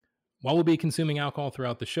While we'll be consuming alcohol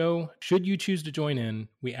throughout the show, should you choose to join in,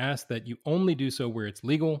 we ask that you only do so where it's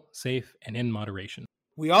legal, safe, and in moderation.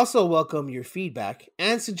 We also welcome your feedback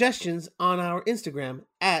and suggestions on our Instagram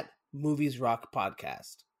at Movies Rock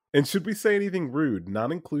Podcast. And should we say anything rude,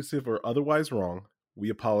 non-inclusive, or otherwise wrong, we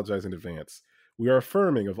apologize in advance. We are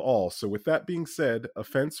affirming of all, so with that being said,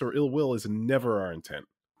 offense or ill will is never our intent.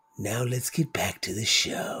 Now let's get back to the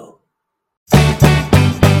show.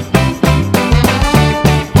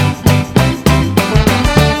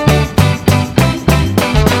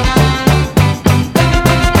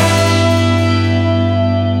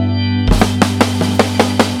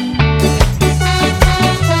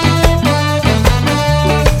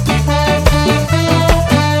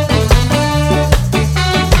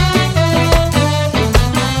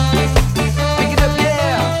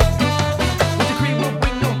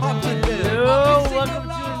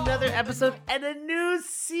 And a new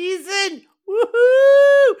season,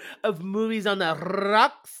 woohoo, of Movies on the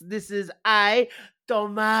Rocks. This is I,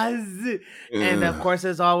 Tomas, and of course,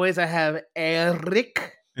 as always, I have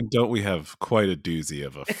Eric. And don't we have quite a doozy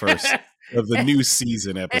of a first of the new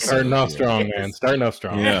season episode? Starting off strong, man. Starting off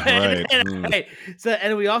strong. Yeah, right. Right. So,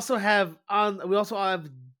 and we also have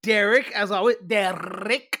Derek, as always.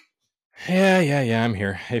 Derek. Yeah, I'm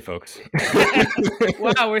here. Hey, folks.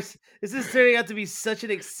 Wow, this is turning out to be such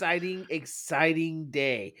an exciting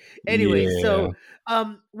day. Anyway, So,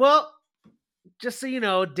 well, just so you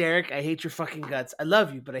know, Derek, I hate your fucking guts. I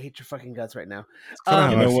love you, but I hate your fucking guts right now.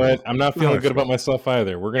 You know what? I'm not feeling good about myself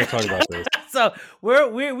either. We're going to talk about this. So we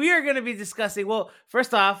are going to be discussing. Well,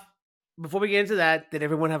 first off, before we get into that, did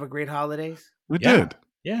everyone have a great holidays? We did.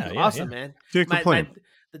 Yeah, awesome, man. Can't complain.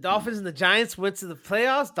 The Dolphins and the Giants went to the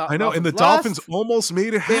playoffs. I know, and the Dolphins almost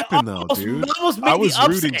made it happen, dude. I was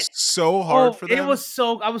rooting so hard for them. I was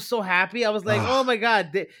so happy. I was like, oh my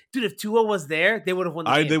god, dude! If Tua was there, they would have won.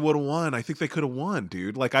 They would have won. I think they could have won,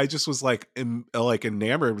 dude. Like, I just was like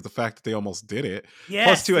enamored with the fact that they almost did it. Yes,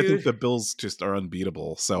 plus, too, dude. I think the Bills just are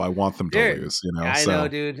unbeatable, so I want them to lose. You know, I know,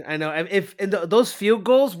 dude. I know. If those field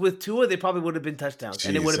goals with Tua, they probably would have been touchdowns,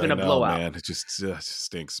 and it would have been a blowout. Man, it just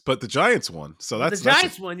stinks. But the Giants won, so that's the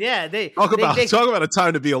Giants won. Yeah, Talk about a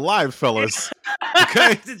time to be alive, fellas.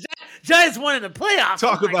 Okay, the Giants won in the playoffs.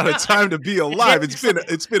 Talk about a time to be alive.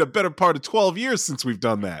 It's been a better part of 12 years since we've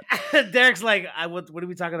done that. Derek's like, what are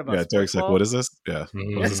we talking about? Yeah, Derek's like, what is this? Yeah,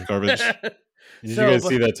 what is this garbage? Did you guys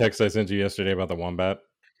see that text I sent you yesterday about the wombat?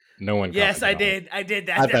 No one. Yes, I did. I did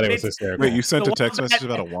that. I thought it was hysterical. Wait, you sent a text message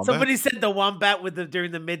about a wombat? Somebody said the wombat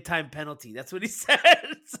during the mid-time penalty. That's what he said.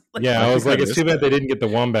 Yeah, I was like, it's too bad they didn't get the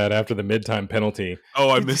wombat after the mid-time penalty.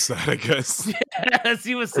 Oh, I missed that, I guess. Yes,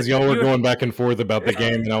 because y'all were going back and forth about the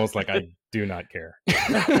game, and I was like, I do not care.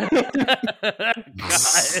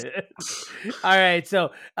 All right,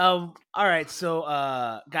 so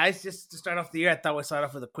guys, just to start off the year, I thought we'd start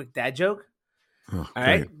off with a quick dad joke. Oh, all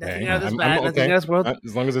right, nothing out of this bad. Nothing out of this world.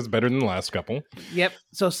 As long as it's better than the last couple. Yep.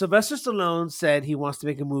 So Sylvester Stallone said he wants to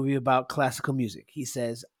make a movie about classical music. He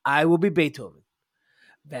says, "I will be Beethoven."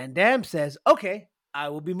 Van Damme says, "Okay, I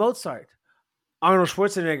will be Mozart." Arnold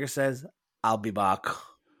Schwarzenegger says, "I'll be Bach."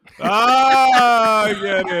 I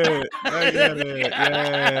get it.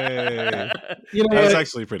 Yay. You know, that was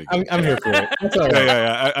actually pretty good. I'm here for it. That's all right.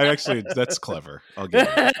 Yeah. I actually, that's clever. I'll give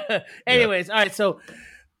it. Anyways, all right. So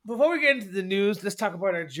before we get into the news, let's talk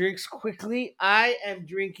about our drinks quickly. I am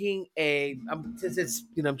drinking since it's,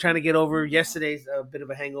 I'm trying to get over yesterday's bit of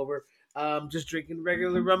a hangover. Just drinking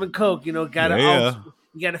regular rum and Coke. You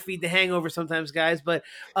gotta feed the hangover sometimes, guys. But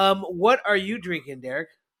what are you drinking, Derek?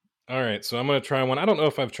 All right, so I'm going to try one. I don't know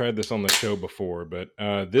if I've tried this on the show before, but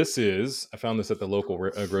I found this at the local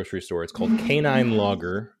grocery store. It's called Canine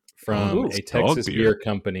Lager from a Texas beer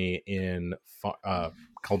company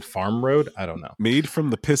called Farm Road. I don't know. Made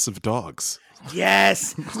from the piss of dogs.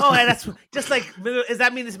 Yes. Oh, and that's just like Miller. Does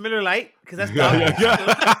that mean it's Miller Lite? Because that's dog.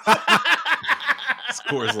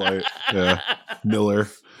 Coors Light. Yeah. Miller.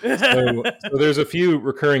 So there's a few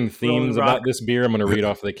recurring themes about this beer. I'm going to read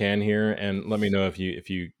off the can here and let me know if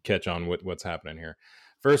you catch on what's happening here.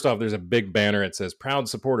 First off, there's a big banner. It says proud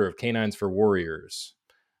supporter of Canines for Warriors.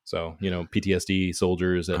 So, PTSD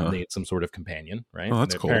soldiers that need some sort of companion, right? Oh,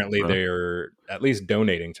 that's cool. Apparently they're at least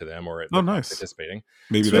donating to them or participating.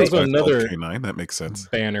 Maybe so that's another Canine. That makes sense.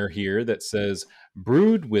 Banner here that says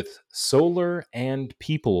brewed with solar and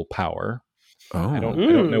people power. Oh. I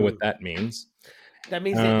don't know what that means. That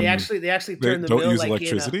means they actually turn the don't mill use like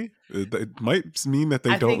electricity. It might mean that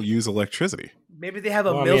they don't use electricity. Maybe they have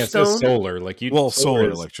a Well, I mean, it millstone. says solar, like solar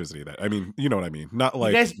is- electricity. That I mean, you know what I mean. Not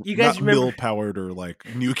like you guys not remember- mill powered or like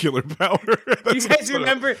nuclear power.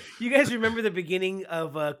 You guys remember the beginning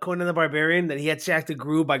of Conan the Barbarian that he had to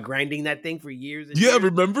grew by grinding that thing for years? And years?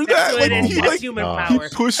 Remember That's that? what Like, it is. he, That's like, human he he power.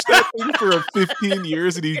 pushed that thing for 15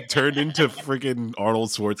 years, and he turned into freaking Arnold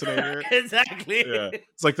Schwarzenegger. Exactly. Yeah,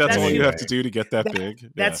 it's like that's That's all you human. have to do to get that big.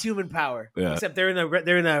 That's human power. Yeah. Except they're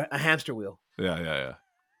in a hamster wheel. Yeah.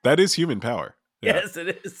 That is human power. Yeah. Yes,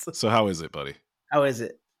 it is. So how is it, buddy? How is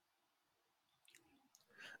it?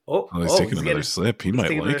 He's taking another sip. He might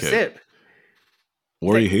taking like another it, sip.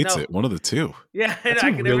 or he hates No. it. One of the two. Yeah, That's I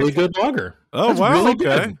a can really never good lager. Oh That's wow! really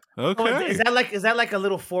Okay, Oh, okay. is that like a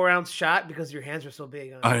little 4-ounce shot because your hands are so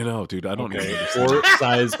big? I know, dude. I don't Okay, even understand. for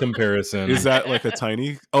size comparison. Is that like a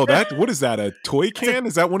tiny? Oh, what is that? A toy can?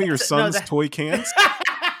 Is that one of your son's toy cans?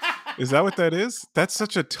 Is that what that is? That's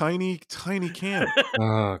such a tiny can.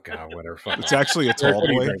 Oh god, whatever. Fuck It's off. actually a Eric, tall what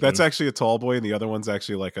are you boy. drinking? That's actually a tall boy, and the other one's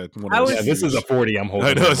actually like a one I of was- those. Yeah, this is a 40. I'm holding.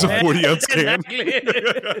 I know it's a Why? 40-ounce can. Exactly.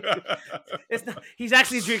 It's not, he's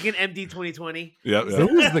actually drinking MD 2020. Yeah.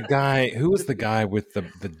 Who was the guy? Who was the guy with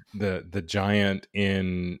the giant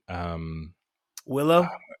in? Willow.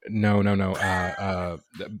 No.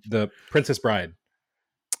 The Princess Bride.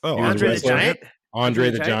 Oh, Andre the Wrestler? Giant. Andre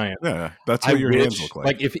the Giant. Yeah, that's what your hands look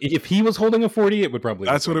like. if he was holding a 40, it would probably.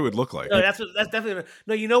 That's look what it like would look like. No, that's definitely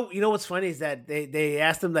no. You know what's funny is that they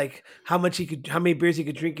asked him like how many beers he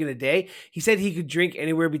could drink in a day. He said he could drink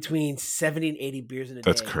anywhere between 70 and 80 beers in a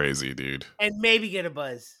That's day. crazy, dude. And maybe get a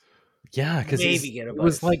buzz. Yeah, because Maybe get a he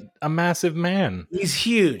was buzz. like a massive man. He's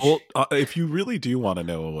huge. Well, if you really do want to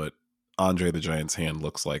know what Andre the Giant's hand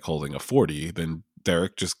looks like holding a 40, then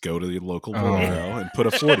Derek, just go to the local Oh. Volvo and put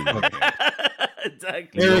a 40 in your hand.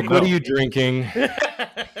 Exactly. Eric, don't what are know. you drinking?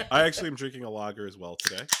 I actually am drinking a lager as well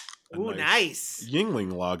today. A Ooh, nice.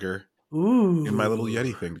 Yingling lager Ooh. in my little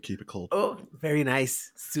Yeti thing to keep it cold. Oh, very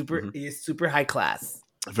nice. Super. Mhm. He is super high class.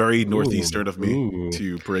 Very northeastern of me Ooh.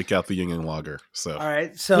 to break out the Yingling lager. So All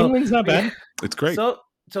right. So Yingling's not bad. it's great. So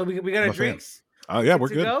we got I'm our a fan. drinks. Yeah, we're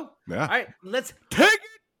to good. Go? Yeah. All right. Let's take it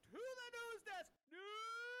to the news desk.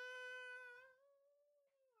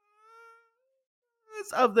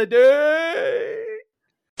 News of the day.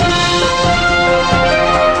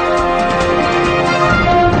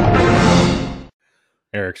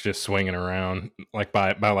 Eric's just swinging around like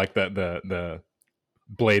by like the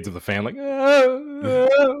blades of the fan, like.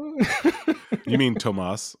 Oh, You mean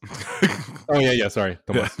Tomas? oh yeah. Sorry,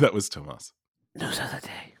 Yeah, Tomas. that was Tomas. News of the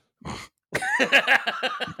day.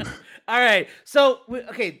 All right. So,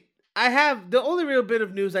 okay. I have the only real bit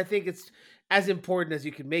of news I think it's as important as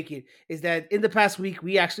you can make it is that in the past week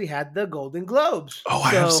we actually had the Golden Globes. Oh,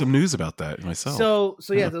 I have some news about that myself. So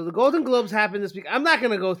yeah, the Golden Globes happened this week. I'm not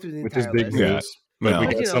going to go through the Which entire is big list. Yeah. news. But No. we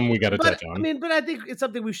But, got you know, some we got to but, touch on. but I think it's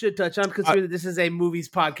something we should touch on considering that this is a movies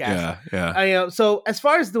podcast. Yeah. So as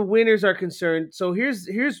far as the winners are concerned, so here's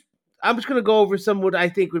I'm just gonna go over some what I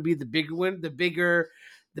think would be the bigger win, the bigger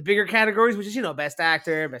categories, which is best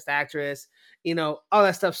actor, best actress, all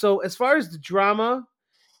that stuff. So as far as the drama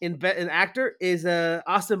in actor is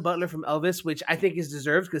Austin Butler from Elvis, which I think is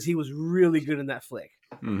deserved because he was really good in that flick.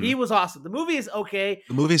 Mhm. He was awesome. The movie is okay.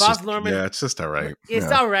 The movie's Baz just, Luhrmann- it's just all right. It's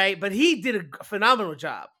yeah. all right, but he did a phenomenal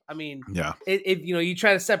job. I mean, Yeah. if you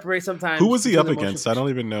try to separate sometimes. Who was he up between the against? motion I don't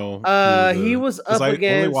even know. He was up I only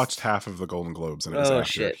against- watched half of the Golden Globes, and it was Oh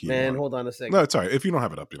after shit, he man! won. Hold on a second. No, it's all right. If you don't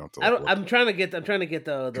have it up, you don't have to. I'm trying to get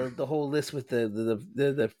the whole list with the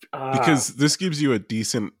because this gives you a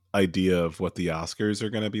decent idea of what the Oscars are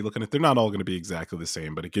going to be looking at. They're not all going to be exactly the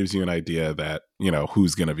same, but it gives you an idea that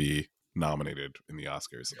who's going to be nominated in the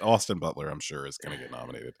Oscars. Austin Butler, I'm sure, is going to get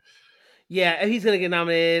nominated. yeah, he's gonna get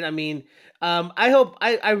nominated. I mean,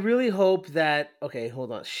 I really hope that. Okay,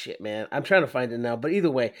 hold on, shit, man. I'm trying to find it now, but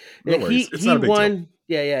either way, No worries. It's not a big won.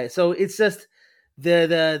 Yeah. So it's just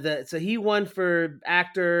so he won for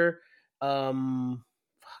actor.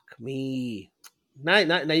 Fuck me. Now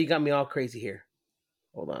you got me all crazy here.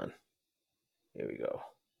 Hold on. Here we go.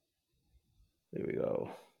 Here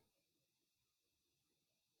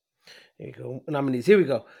you go. Nominees. Here we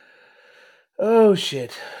go. Oh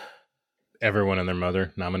shit. Everyone and their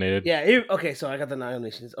mother nominated. Yeah. Okay. So I got the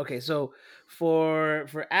nominations. Okay. So for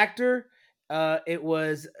actor, it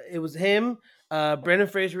was him, Brendan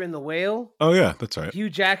Fraser in The Whale, Oh yeah, that's right. Hugh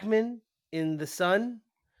Jackman in The Sun,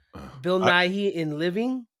 Bill Nighy in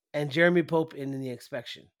Living, and Jeremy Pope in The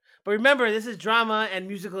Inspection. But remember, this is drama and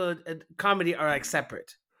musical comedy are like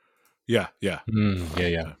separate. Yeah. Yeah.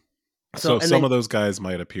 So and some then- of those guys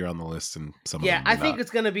might appear on the list, and some. Yeah, of them I think not.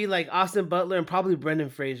 it's gonna be like Austin Butler and probably Brendan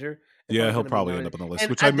Fraser, Yeah, he'll probably end up on the list,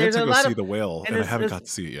 which I meant to go see The Whale, and I haven't got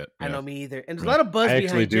to see it yet. I know, me either. And there's a lot of buzz I behind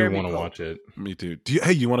actually do Jeremy want to Pope. watch it. Me too.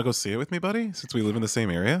 You want to go see it with me, buddy? Since we live in the same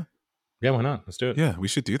area? Yeah, why not? Let's do it. Yeah, we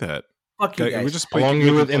should do that. Fuck you guys. We're just along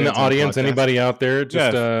with in the audience, anybody out there,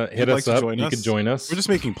 just hit us up. You could join us. We're just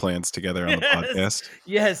making plans together on the podcast.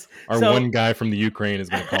 Yes. Our one guy from the Ukraine is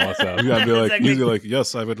going to call us up. Yeah, you'd be like,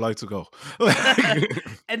 yes, I would like to go.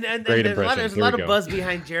 and there's a lot of buzz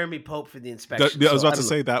behind Jeremy Pope for the inspection. I was about to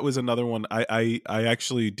say that was another one. I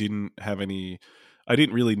actually didn't have any. I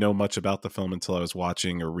didn't really know much about the film until I was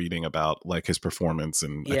watching or reading about like his performance,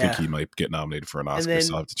 and I think he might get nominated for an Oscar,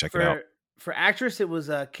 so I'll have to check it out. For actress, it was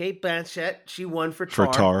Cate Blanchett. She won for Tar.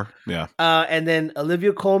 For Tar, yeah. And then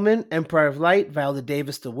Olivia Colman, Empire of Light, Viola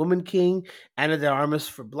Davis, The Woman King, Ana de Armas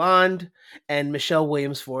for Blonde, and Michelle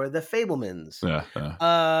Williams for The Fabelmans. Yeah.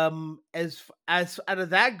 As out of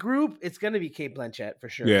that group, it's going to be Cate Blanchett for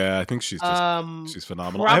sure. Yeah, I think she's she's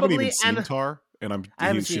phenomenal. I haven't even seen Tar.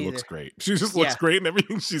 And she looks great. She just looks great in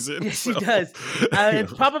everything she's in. Yeah, she does. And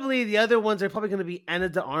probably the other ones are probably going to be Ana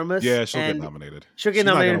de Armas. Yeah, she'll get nominated. She'll get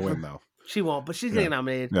nominated. Not gonna win, though. She won't, but she's going to get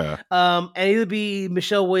nominated. Yeah. And it'll be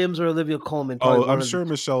Michelle Williams or Olivia Colman. I'm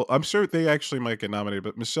sure they actually might get nominated,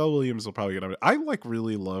 but Michelle Williams will probably get nominated. I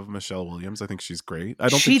really love Michelle Williams. I think she's great. I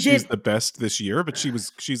don't think she's the best this year, but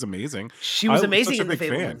she's amazing. She was amazing in The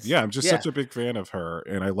Fabelmans. Yeah, I'm just such a big fan of her,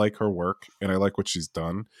 and I like her work, and I like what she's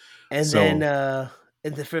done. And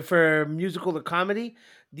then for musical or comedy,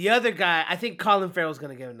 the other guy, I think Colin Farrell's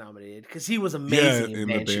going to get nominated because he was amazing in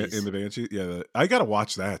Banshees. In the Banshees, yeah. I got to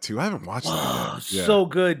watch that too. I haven't watched that yet. So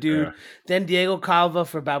good, dude. Yeah. Then Diego Calva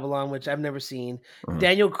for Babylon, which I've never seen.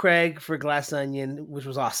 Daniel Craig for Glass Onion, which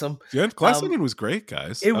was awesome. Yeah, Glass Onion was great,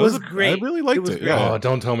 guys. It was great. I really liked it. Yeah. Oh,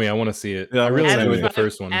 don't tell me. I want to see it. Yeah, I really enjoyed the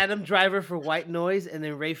first one. Adam Driver for White Noise, and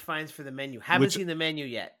then Ralph Fiennes for The Menu. Haven't seen The Menu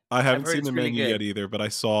yet. I haven't seen The Menu yet either, but I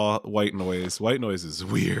saw White Noise. White Noise is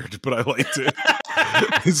weird, but I liked it.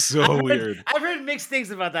 It's so weird. I've heard mixed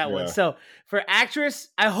things about that one. So for actress,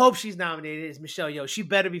 I hope she's nominated. Is Michelle Yeoh? She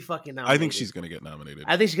better be fucking nominated. I think she's gonna get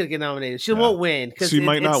nominated. She won't win because she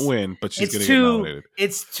might not win, but she's gonna get nominated.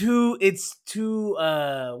 It's too.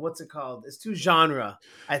 What's it called? It's too genre.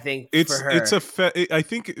 I think for her. I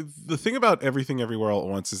think the thing about Everything Everywhere All at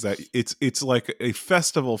Once is that it's like a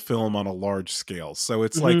festival film on a large scale. So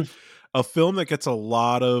it's like a film that gets a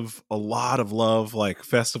lot of love, like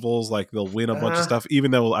festivals, like they'll win a bunch of stuff,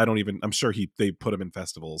 even though I'm sure they put them in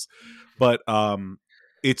festivals, but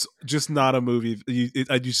it's just not a movie. You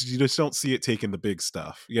just don't see it taking the big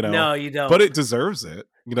stuff, you know. No, you don't. But it deserves it.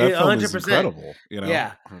 You know, that film is incredible. You know.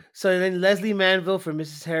 Yeah. So then Leslie Manville for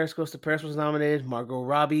Mrs. Harris Goes to Paris was nominated. Margot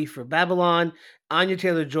Robbie for Babylon, Anya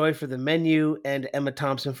Taylor-Joy for The Menu, and Emma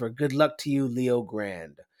Thompson for Good Luck to You, Leo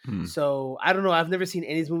Grand. So I don't know. I've never seen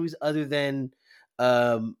any of these movies other than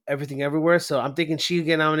Everything Everywhere. So I'm thinking she'll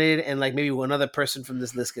get nominated, and like maybe one other person from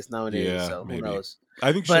this list gets nominated. Yeah, so who knows?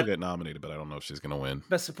 I think she'll get nominated, but I don't know if she's gonna win.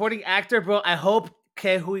 But supporting actor, bro, I hope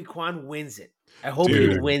Ke Huy Quan wins it. I hope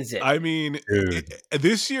he wins it. I mean,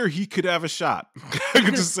 this year he could have a shot. I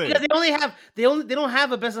could just say. Yeah, they don't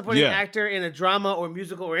have a best supporting actor in a drama or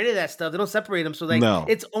musical or any of that stuff. They don't separate them, so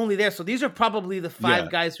it's only there. So these are probably the 5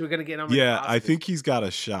 guys who are going to get nominated. Yeah, I think he's got a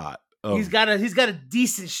shot. He's got a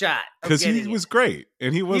decent shot because he was great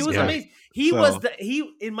and he was amazing.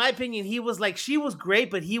 In my opinion, he was like, she was great,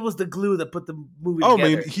 but he was the glue that put the movie together.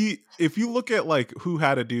 Man, if you look at like who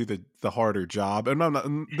had to do the harder job,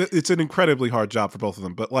 and it's an incredibly hard job for both of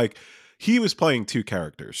them, but like he was playing 2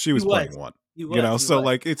 characters, she was playing one. He's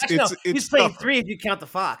playing 3 if you count the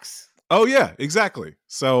fox. Oh yeah, exactly.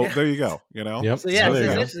 So there you go. You know. Yep. So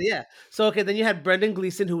essentially. So okay, then you had Brendan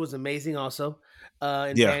Gleeson, who was amazing also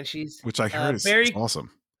in Banshees, which I heard is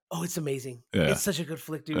awesome. Oh, it's amazing. Yeah. It's such a good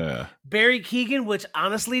flick, dude. Yeah. Barry Keoghan, which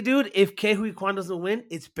honestly, dude, if Ke Huy Quan doesn't win,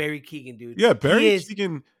 it's Barry Keoghan, dude. Yeah, Barry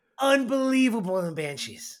Keoghan. Unbelievable in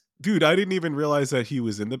Banshees. Dude, I didn't even realize that he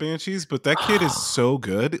was in the Banshees, but that kid is so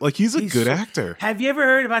good. Like, he's a good actor. Have you ever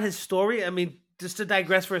heard about his story? I mean, just to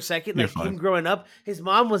digress for a second, like him growing up, he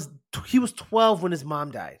was 12 when his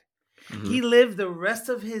mom died. Mm-hmm. He lived the rest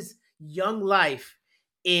of his young life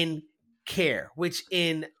in care, which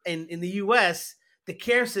in the U.S., the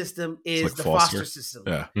care system is like the foster system.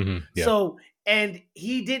 Yeah. Mm-hmm. Yeah. So, and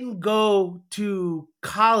he didn't go to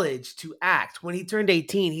college to act. When he turned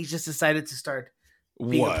 18, he just decided to start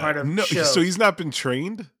being a part of shows. So he's not been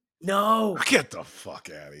trained? No. Get the fuck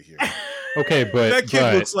out of here. Okay, but that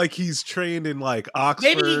kid looks like he's trained in like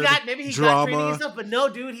Oxford. Maybe he got training and stuff, but no,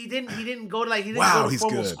 dude, he didn't go to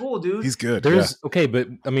formal school, dude. He's good. Okay, but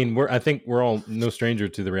I mean, I think we're all no stranger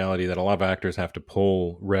to the reality that a lot of actors have to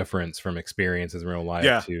pull reference from experiences in real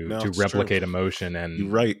life to replicate emotion. And you're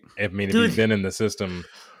right. I mean, if you've been in the system,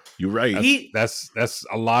 you're right. That's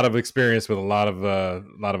a lot of experience with a lot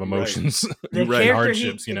of emotions. The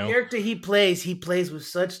hardships, the character he plays with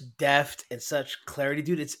such depth and such clarity,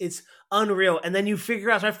 dude. It's unreal. And then you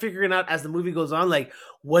start figuring out as the movie goes on, like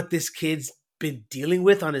what this kid's been dealing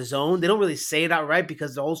with on his own. They don't really say it outright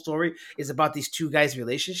because the whole story is about these two guys'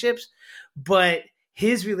 relationships, but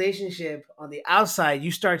his relationship on the outside,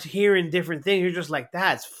 you start hearing different things. You're just like,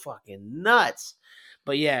 that's fucking nuts.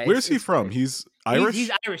 But yeah, where's he from? He's Irish.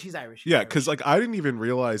 He's Irish. Yeah, because like I didn't even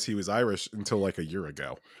realize he was Irish until like a year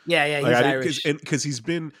ago. Yeah, he's Irish. Because he's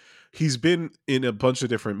been in a bunch of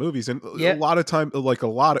different movies, and a lot of time,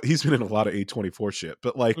 he's been in a lot of A24 shit.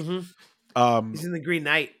 But like, he's in The Green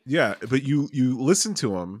Knight. Yeah, but you listen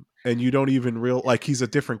to him and you don't even he's a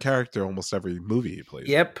different character almost every movie he plays.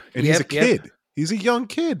 Yep, and he's a kid. He's a young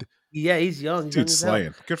kid. Yeah, he's young. Dude,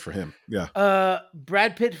 slaying. Good for him. Yeah.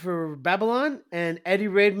 Brad Pitt for Babylon and Eddie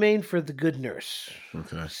Redmayne for The Good Nurse.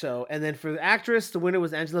 Okay. So, and then for the actress, the winner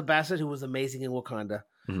was Angela Bassett, who was amazing in Wakanda.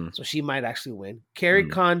 Mm-hmm. So she might actually win. Carrie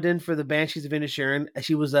Condon for The Banshees of Inisherin.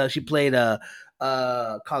 She played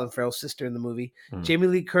Colin Farrell's sister in the movie. Mm-hmm. Jamie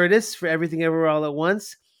Lee Curtis for Everything Everywhere All at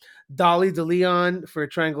Once. Dolly DeLeon for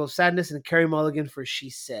Triangle of Sadness, and Carey Mulligan for She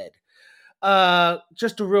Said.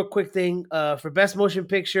 Just a real quick thing. For Best Motion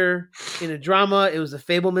Picture in a Drama, it was The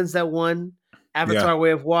Fabelmans that won. Avatar: Way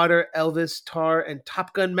of Water, Elvis, Tar, and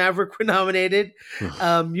Top Gun Maverick were nominated.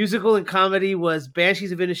 Musical and comedy was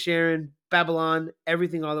Banshees of Inisherin, Babylon,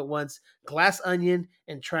 Everything All at Once, Glass Onion,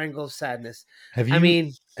 and Triangle of Sadness. Have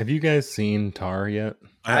you guys seen Tar yet?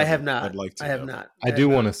 I have not. I'd like to. I have not. I do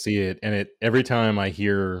want to see it, and every time I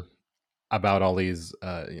hear about all these,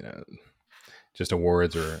 just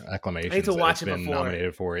awards or acclamations. I need to watch it been before.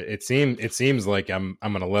 Nominated for it. It seems like I'm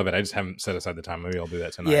gonna love it. I just haven't set aside the time. Maybe I'll do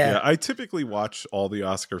that tonight. Yeah, I typically watch all the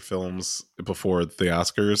Oscar films before the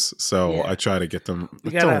Oscars, so I try to get them.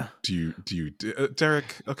 Do you, Derek?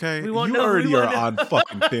 Okay, you already are on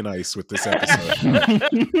fucking thin ice with this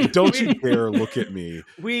episode. Don't you dare look at me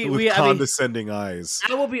with condescending eyes.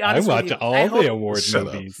 I will be honest. I watch all the awards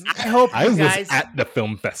movies. I hope I was at the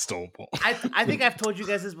film festival. I think I've told you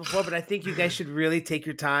guys this before, but I think you guys should really take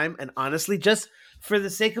your time and honestly, just for the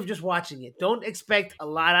sake of just watching it, don't expect a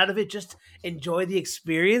lot out of it. Just enjoy the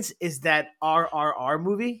experience. Is that RRR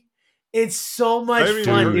movie? It's so much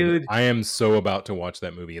fun, dude. I am so about to watch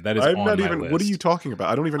that movie. That is on my list. What are you talking about?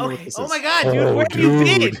 I don't even know what this is. Oh my god, dude! Where have you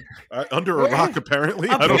been? Under a rock, apparently.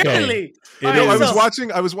 Apparently,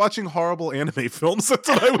 I was watching horrible anime films. That's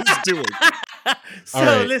what I was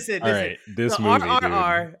doing. Listen. All right, this movie,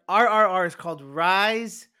 RRR is called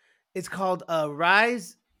Rise. It's called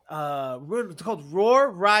Rise. It's called Roar,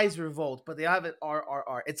 Rise, Revolt, but they have it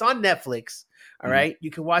RRR. It's on Netflix. All right, you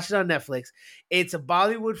can watch it on Netflix. It's a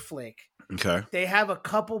Bollywood flick. Okay. They have a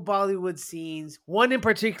couple Bollywood scenes. One in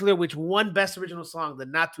particular, which won Best Original Song, the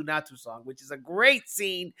Natu Natu song, which is a great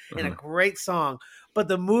scene and a great song. But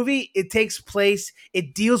the movie, it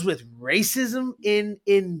deals with racism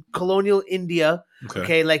in colonial India.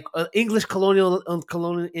 Okay, like English colonial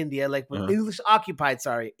India, like when English occupied,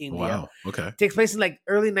 India. Wow. Okay. It takes place in like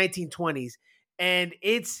early 1920s, and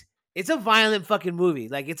it's a violent fucking movie.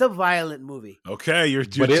 Like, it's a violent movie. Okay, you're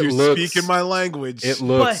speaking my language. It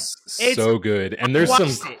looks so good, and there's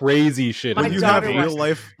some crazy shit. When you have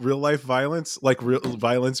real life violence, like real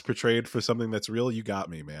violence portrayed for something that's real, you got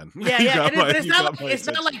me, man. Yeah. It's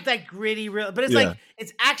not like that gritty real, but it's like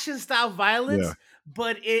it's action style violence. Yeah.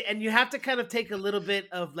 But and you have to kind of take a little bit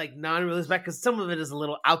of like non-realism back because some of it is a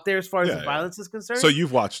little out there as far as the violence is concerned. So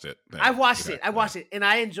you've watched it? Then. I watched it, and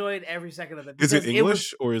I enjoyed every second of it. Is it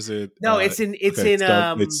English or is it? No, it's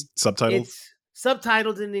subtitled. It's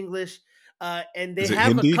subtitled in English, and they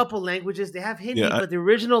have Hindi? A couple languages. They have Hindi, but the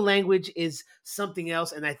original language is something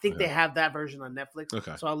else, and I think they have that version on Netflix.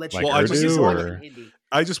 Okay, so I'll let you. Like Hindi.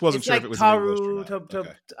 I just wasn't sure if it was English or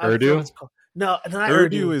not. Urdu. No, not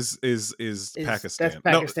Urdu is Pakistan.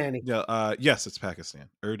 That's Pakistani. Yes, it's Pakistan.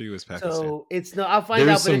 Urdu is Pakistan. So it's no. I'll find out.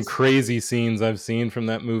 There's some crazy scenes I've seen from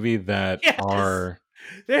that movie that are.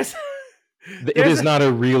 It is not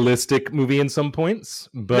a realistic movie in some points,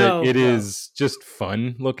 but it is just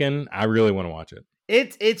fun looking. I really want to watch it.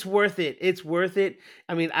 It's worth it. It's worth it.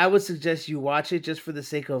 I mean, I would suggest you watch it just for the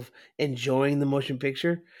sake of enjoying the motion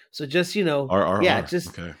picture. So just RRR.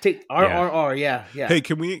 just Okay. take RRR. Yeah. Hey,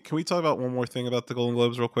 can we talk about one more thing about the Golden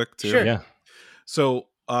Globes real quick too? Sure. Yeah. So,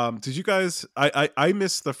 did you guys? I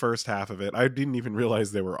missed the first half of it. I didn't even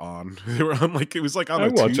realize they were on. They were on it was like on. I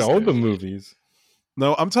watch Tuesday. all the movies.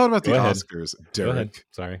 No, I'm talking about Go the ahead. Oscars, Go ahead. Derek.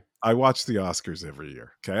 Sorry. I watch the Oscars every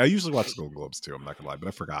year. Okay, I usually watch the Golden Globes too. I'm not gonna lie, but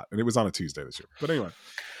I forgot, and it was on a Tuesday this year. But anyway,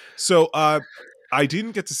 so I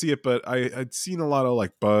didn't get to see it, but I'd seen a lot of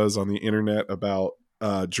like buzz on the internet about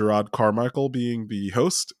Gerard Carmichael being the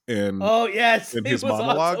host and and his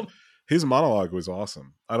monologue. Awesome. His monologue was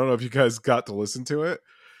awesome. I don't know if you guys got to listen to it,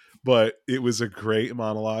 but it was a great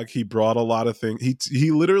monologue. He brought a lot of things.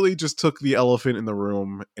 He literally just took the elephant in the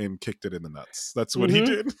room and kicked it in the nuts. That's what he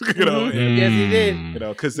did. You know, and, yes, he did. you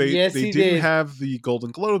know, because they didn't have the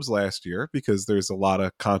Golden Globes last year because there's a lot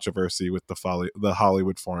of controversy with the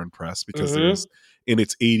Hollywood Foreign Press because there's in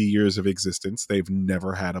its 80 years of existence, they've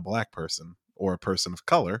never had a black person or a person of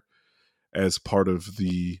color as part of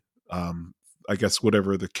the I guess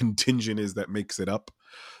whatever the contingent is that makes it up.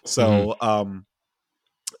 So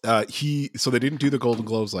so they didn't do the Golden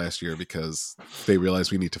Globes last year because they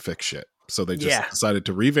realized we need to fix shit. So they just decided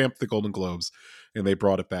to revamp the Golden Globes and they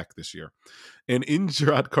brought it back this year. And in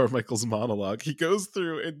Gerard Carmichael's monologue, he goes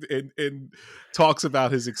through and talks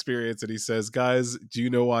about his experience and he says, guys, do you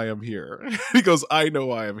know why I'm here? He goes, I know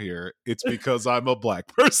why I'm here. It's because I'm a black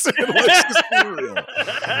person. Let's just be real.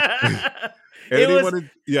 And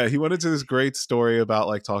he went into this great story about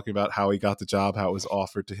like talking about how he got the job, how it was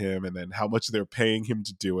offered to him, and then how much they're paying him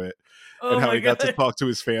to do it, and how he got to talk to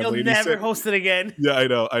his family. He'll never host it again. Yeah, I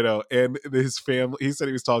know. And his family, he said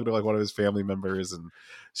he was talking to like one of his family members, and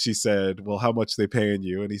she said, "Well, how much they paying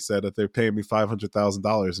you?" And he said that they're paying me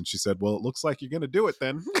 $500,000. And she said, "Well, it looks like you're going to do it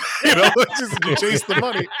then." You know, you chase the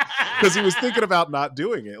money because he was thinking about not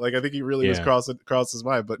doing it. Like I think he really was crossed his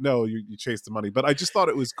mind, but no, you chase the money. But I just thought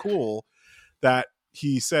it was cool that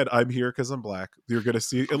he said, I'm here because I'm black. You're going to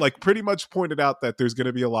see, like pretty much pointed out that there's going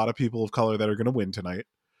to be a lot of people of color that are going to win tonight.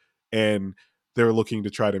 And they're looking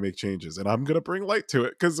to try to make changes. And I'm going to bring light to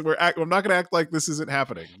it because I'm not going to act like this isn't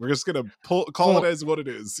happening. We're just going to call it as what it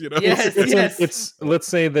is. You know, it's let's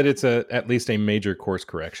say that it's at least a major course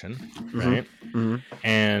correction. Right. Mm-hmm.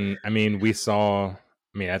 And I mean,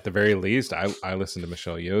 at the very least, I listened to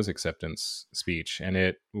Michelle Yeoh's acceptance speech, and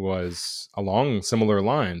it was along similar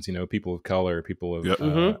lines. You know, people of color, people of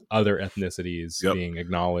other ethnicities being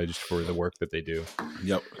acknowledged for the work that they do.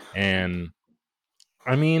 Yep. And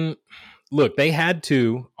I mean, look, they had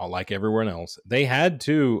to, like everyone else, they had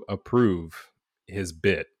to approve his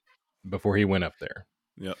bit before he went up there.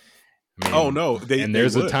 Yep. I mean,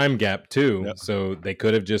 there's a time gap too, so they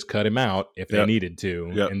could have just cut him out if they needed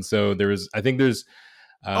to. Yep. And so I think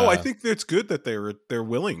it's good that they're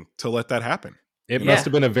willing to let that happen. It must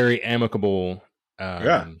have been a very amicable,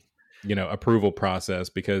 approval process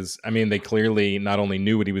because I mean they clearly not only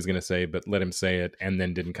knew what he was going to say, but let him say it and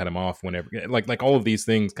then didn't cut him off whenever. Like all of these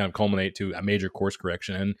things kind of culminate to a major course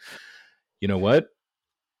correction. And you know what?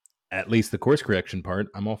 At least the course correction part,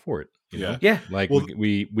 I'm all for it. You know? Yeah. Like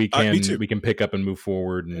we can pick up and move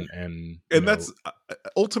forward and that's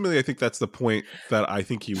ultimately I think that's the point that I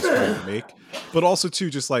think he was trying to make. But also too,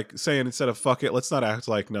 just like saying instead of fuck it, let's not act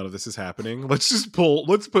like none of this is happening. Let's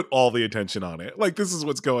put all the attention on it. Like this is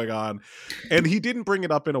what's going on. And he didn't bring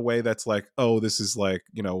it up in a way that's like, oh, this is like,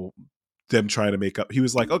 you know, them trying to make up. He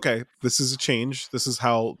was like, okay, this is a change. This is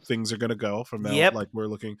how things are going to go from now. Like we're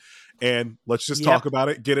looking, and let's just talk about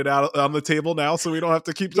it, get it out on the table now, so we don't have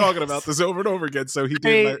to keep talking about this over and over again. So he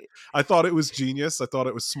did. I thought it was genius. I thought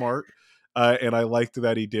it was smart, and I liked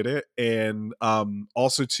that he did it. And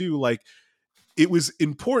also too, like it was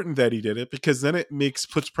important that he did it because then it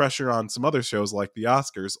puts pressure on some other shows like the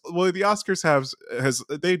Oscars. Well, the Oscars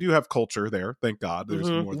they do have culture there. Thank God. There's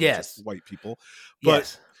more than just white people,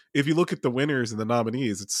 but. If you look at the winners and the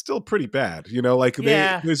nominees, it's still pretty bad. You know, like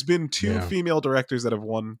there's been two female directors that have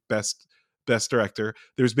won best director.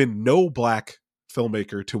 There's been no black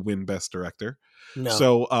filmmaker to win best director. No.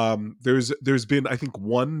 So there's been I think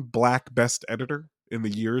one black best editor in the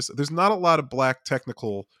years. There's not a lot of black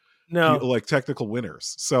technical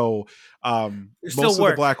winners. So most of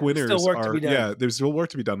the black winners there's still work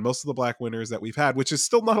to be done. Most of the black winners that we've had, which is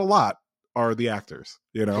still not a lot, are the actors.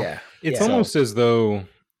 You know, it's almost as though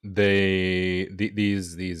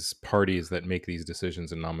these parties that make these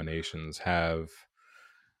decisions and nominations have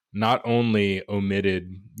not only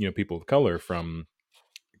omitted people of color from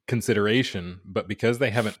consideration, but because they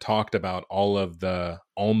haven't talked about all of the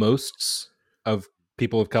almosts of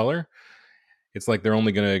people of color, it's like they're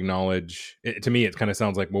only going to acknowledge it. To me, it kind of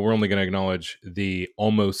sounds like, well, we're only going to acknowledge the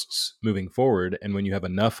almosts moving forward, and when you have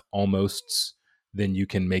enough almosts, then you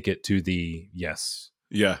can make it to the yes.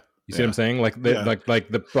 Yeah. You see what I'm saying? Like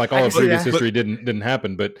all of previous history didn't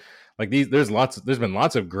happen, but like there's been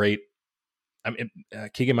lots of great. I mean,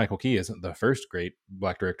 Keegan-Michael Key isn't the first great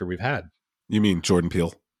black director we've had. You mean Jordan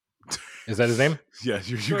Peele? Is that his name? Yeah,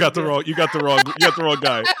 you got the wrong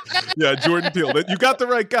guy. Yeah, Jordan Peele. You got the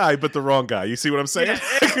right guy, but the wrong guy. You see what I'm saying?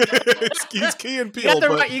 He's Key and Peele,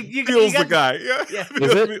 but Peele's the guy. Yeah.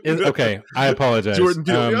 Is it? Okay, I apologize. Jordan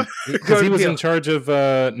Peele, because he was in charge of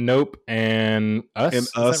Nope and Us. And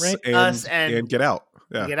Us, right? and Get Out.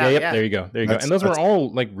 Yeah. Get Out, There you go. And those were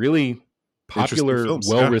all like really popular,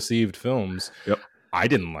 well-received films. Yep. I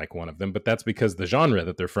didn't like one of them, but that's because the genre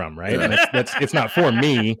that they're from, right? Yeah. And it's not for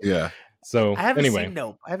me. Yeah. So I haven't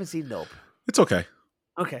seen Nope. It's okay.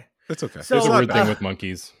 Okay. It's okay. So, there's a weird thing with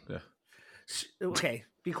monkeys. Yeah. Okay,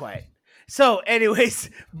 be quiet. So,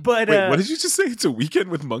 anyways, but wait, what did you just say? It's a weekend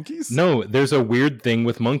with monkeys? No, there's a weird thing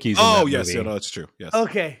with monkeys. Oh, yes, movie. Yeah, no, that's true. Yes.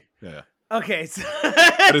 Okay. Yeah. Okay. So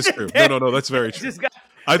that is true. No, that's very true.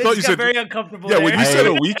 I thought you said very uncomfortable. Yeah, when you said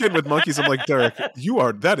a weekend with monkeys, I'm like, Derek, you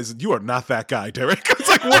are not that guy, Derek. It's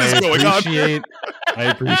like, what is going on? I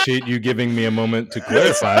appreciate you giving me a moment to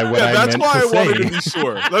clarify what I meant to say. That's why I wanted to be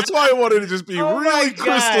sure. That's why I wanted to just be really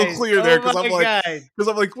crystal clear there, because I'm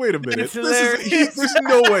like, wait a minute, there's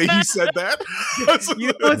no way he said that.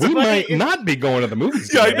 We might not be going to the movies.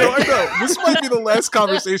 Yeah, I know. This might be the last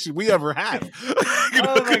conversation we ever have.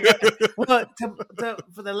 Oh my God. Well,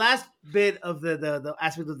 for the last bit of the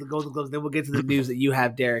aspect of the Golden Globes, then we'll get to the news that you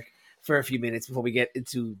have, Derek, for a few minutes before we get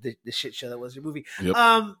into the shit show that was your movie. Yep.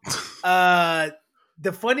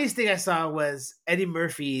 The funniest thing I saw was Eddie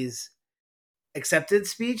Murphy's acceptance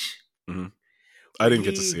speech. Mm-hmm. I didn't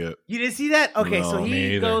get to see it. You didn't see that? Okay, no, so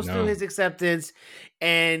he goes through his acceptance,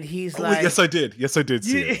 and he's like, "Yes, I did. Yes, I did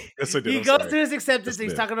see it. Yes, I did." He goes through his acceptance, and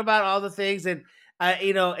he's talking about all the things, and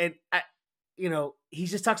he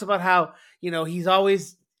just talks about how he's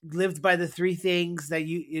always lived by the three things that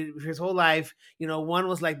his whole life. One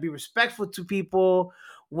was like be respectful to people.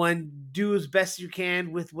 One, do as best you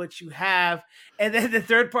can with what you have. And then the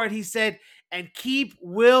third part, he said, and keep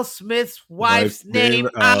Will Smith's wife's name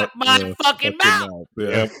out of my fucking mouth.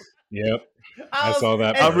 Yeah. Yep. I saw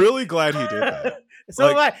that. I'm really glad he did that.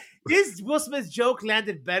 So this Will Smith's joke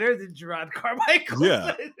landed better than Gerard Carmichael.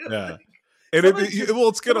 Yeah. Yeah. And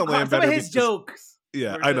it's going to land better. Some of his jokes.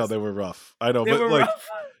 Yeah, I know they were rough. I know, but rough.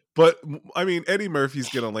 But I mean, Eddie Murphy's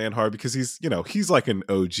gonna land hard because he's like an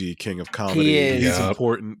OG king of comedy. He's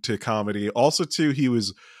important to comedy. Also, too, he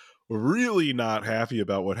was really not happy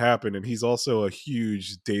about what happened, and he's also a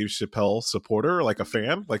huge Dave Chappelle supporter, like a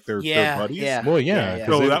fan, like they're buddies. Yeah. Well, yeah.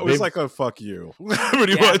 So that was like a fuck you,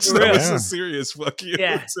 pretty much. That was a serious fuck you.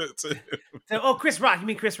 Yeah. Chris Rock. You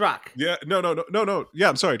mean Chris Rock? Yeah. No. Yeah,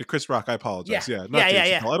 I'm sorry to Chris Rock. I apologize. Yeah. Not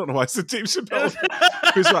Dave Chappelle. I don't know why I said Dave Chappelle.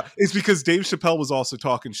 Chris Rock. It's because Dave Chappelle was also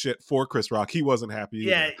talking shit for Chris Rock. He wasn't happy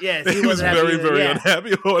either. He was very, very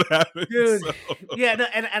unhappy with what happened. Dude. So. Yeah. No,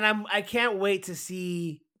 and I can't wait to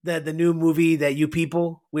see the new movie that You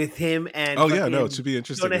People with him and it should be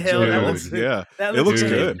interesting. Jonah Hill. It looks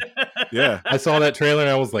good. Yeah, I saw that trailer and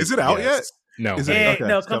I was like, is it out yet? No,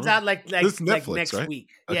 no, it comes out like Netflix, next right? week.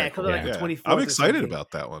 Okay, yeah, it comes out like the 24th. I'm excited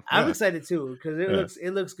about that one. I'm excited too because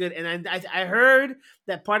it looks good, and I heard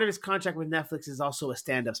that part of his contract with Netflix is also a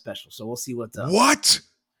stand-up special. So we'll see what's up. What?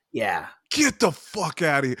 Yeah. Get the fuck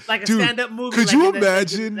out of here! Like a stand-up movie. Could you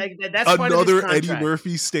imagine another Eddie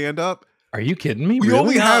Murphy stand-up? Are you kidding me? We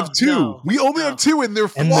only have two. No, we only have two, and they're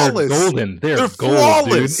flawless. They're golden. They're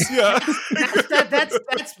flawless. Dude. Yeah,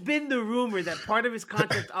 that's been the rumor that part of his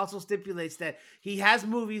contract also stipulates that he has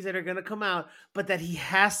movies that are going to come out, but that he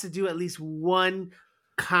has to do at least one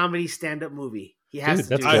comedy stand-up movie. He has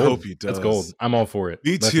to. I hope he does. That's gold. I'm all for it.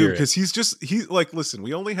 Me too, because he's like, listen,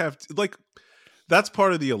 we only have that's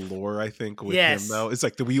part of the allure, I think, with him though. It's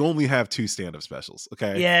like that we only have two stand-up specials.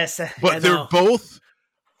 Okay. Yes, but they're both.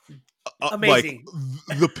 Amazing.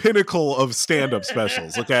 Like the pinnacle of stand-up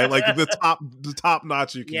specials, okay? Like the top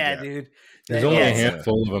notch you can get. Yeah, dude. There's only a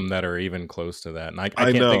handful of them that are even close to that. And I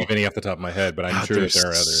can't think of any off the top of my head, but I'm sure that there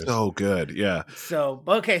are others. So good, yeah. So,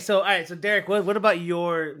 all right. So, Derek, what about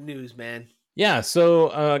your news, man? Yeah,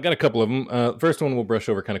 so I got a couple of them. First one we'll brush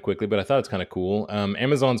over kind of quickly, but I thought it's kind of cool.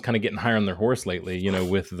 Amazon's kind of getting higher on their horse lately,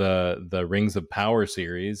 with the Rings of Power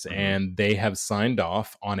series, and they have signed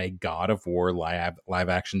off on a God of War live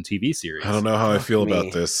action TV series. I don't know how I feel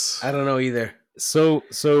about this. I don't know either. So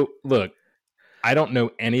look, I don't know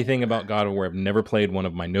anything about God of War. I've never played one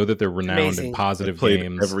of them. I know that they're renowned and positive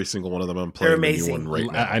games. Every single one of them. I'm playing the new one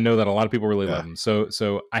right now. I know that a lot of people really love them.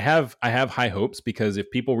 So I have high hopes, because if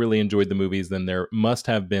people really enjoyed the movies, then there must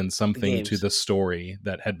have been something to the story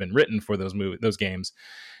that had been written for those games.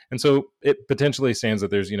 And so it potentially stands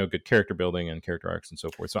that there's, good character building and character arcs and so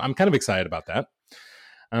forth. So I'm kind of excited about that.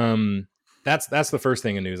 That's the first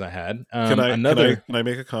thing in news I had. Can I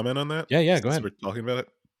make a comment on that? Yeah, go ahead. We're talking about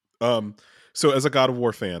it. So as a God of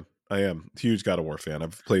War fan, I am a huge God of War fan.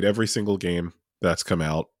 I've played every single game that's come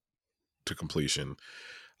out to completion,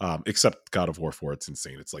 except God of War 4. It's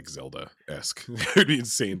insane. It's like Zelda-esque. It'd be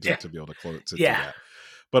insane to be able to close to that.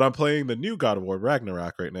 But I'm playing the new God of War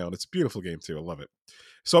Ragnarok right now, and it's a beautiful game too. I love it.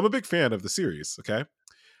 So I'm a big fan of the series, okay?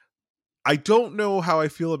 I don't know how I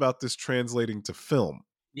feel about this translating to film.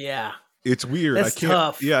 Yeah. It's weird. That's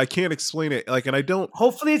tough. Yeah, I can't explain it. And I don't.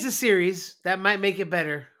 Hopefully, it's a series that might make it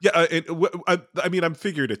better. Yeah, I mean, I'm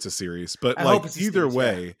figured it's a series, but either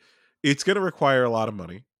way, it's going to require a lot of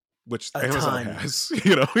money, which Amazon has.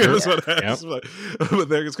 Amazon has, but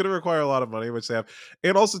it's going to require a lot of money, which they have,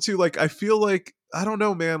 and also too, I feel like I don't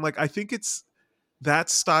know, man. I think it's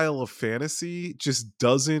that style of fantasy just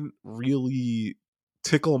doesn't really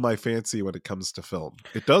tickle my fancy when it comes to film.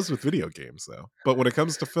 It does with video games though, but when it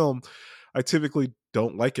comes to film, I typically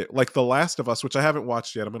don't like it. Like The Last of Us, which I haven't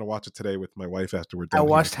watched yet. I'm going to watch it today with my wife after we're done. I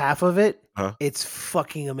watched half of it. It's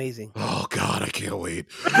fucking amazing. Oh God, I can't wait.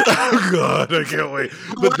 Oh God, I can't wait.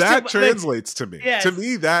 But that translates to me. Yes. To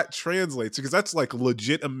me, that translates because that's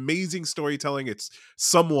legit amazing storytelling. It's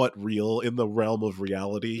somewhat real in the realm of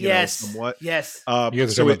reality. Yes. Somewhat. Yes. You guys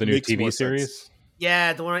are talking about the new TV series?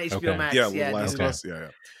 Yeah, the one on HBO Max. Yeah, Last of Us.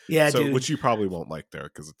 Yeah. So, which you probably won't like there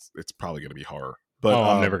because it's probably going to be horror. But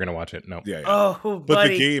I'm never going to watch it. No. Yeah. Oh, but buddy.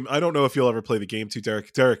 the game, I don't know if you'll ever play the game too,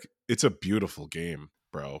 Derek. Derek, it's a beautiful game,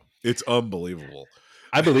 bro. It's unbelievable.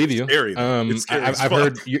 I believe you. It's scary I've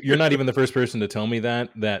heard you're not even the first person to tell me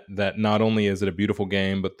that not only is it a beautiful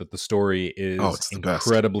game, but that the story is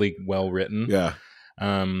incredibly well written. Yeah.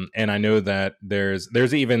 And I know that there's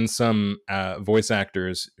even some voice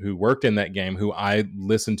actors who worked in that game who I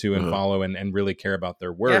listen to and follow and really care about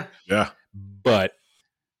their work. Yeah. But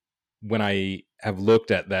when I have looked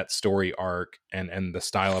at that story arc and the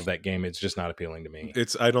style of that game, it's just not appealing to me.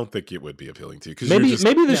 I don't think it would be appealing to you because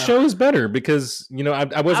maybe the show is better because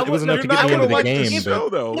it wasn't enough to get me into the game.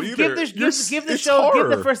 Give the show give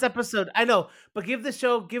the first episode. I know, but give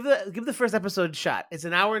the first episode a shot. It's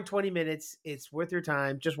an hour and 20 minutes. It's worth your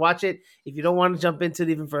time. Just watch it. If you don't want to jump into it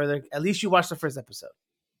even further, at least you watch the first episode.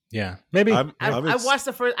 Yeah, maybe. I've watched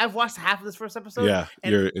I've watched half of this first episode. Yeah,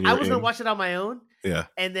 and I was gonna watch it on my own. Yeah,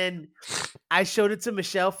 and then I showed it to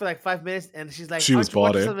Michelle for 5 minutes, and she's like, "She was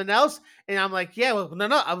bought in something else." And I'm like, "Yeah, well, no."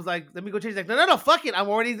 I was like, "Let me go change." Like, no, fuck it.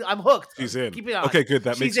 I'm hooked. She's in. Keep it on. Okay, good.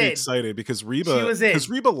 That makes me excited because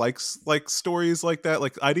Reba likes stories like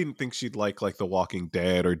that. I didn't think she'd like The Walking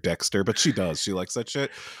Dead or Dexter, but she does. She likes that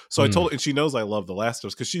shit. So I told her, and she knows I love The Last of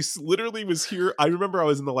Us because she literally was here. I remember I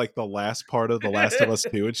was in the last part of The Last of Us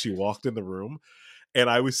 2, and she walked in the room, and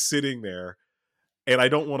I was sitting there. And I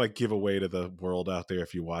don't want to give away to the world out there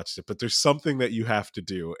if you watched it, but there's something that you have to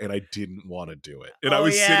do, and I didn't want to do it. And I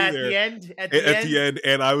was sitting there at the end,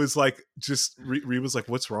 and I was like, Ree was like,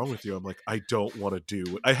 "What's wrong with you?" I'm like, "I don't want to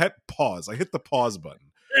do it." I hit the pause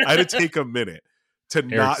button. I had to take a minute to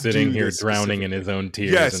Eric not sitting here drowning in his own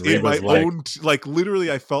tears. Yes, and in my own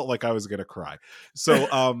literally, I felt like I was gonna cry. So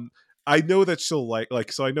I know that she'll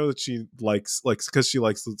so I know that she likes because she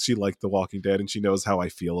liked The Walking Dead and she knows how I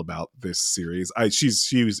feel about this series.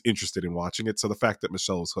 She was interested in watching it, so the fact that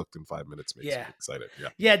Michelle was hooked in 5 minutes makes me excited.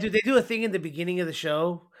 Yeah, dude, they do a thing in the beginning of the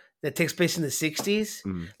show that takes place in the 60s,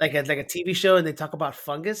 like a TV show, and they talk about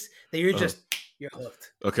fungus that you're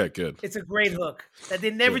hooked. Okay, good. It's a great hook that they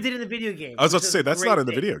never did in the video game. I was about to say that's not in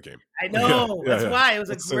the video game. I know. That's why it was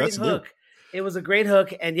a great hook. It was a great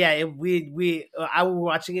hook, and I was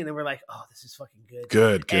watching it, and we're like, "Oh, this is fucking good."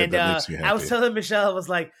 Good. And that makes me happy. I was telling Michelle, I was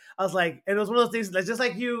like, and it was one of those things, just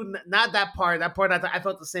like you, not that part. That part, I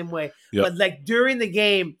felt the same way. Yep. But during the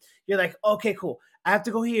game, you're like, "Okay, cool. I have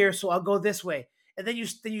to go here, so I'll go this way." And then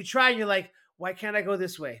you try, and you're like, "Why can't I go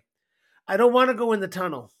this way? I don't want to go in the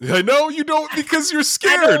tunnel." I know you don't because you're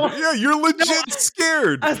scared. Yeah, you're legit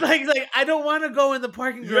scared. I was like, I don't want to go in the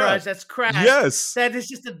parking garage that's crashed. Yes. That is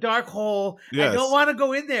just a dark hole. Yes. I don't want to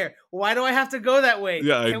go in there. Why do I have to go that way?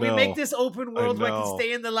 Yeah, Can we make this open world where I can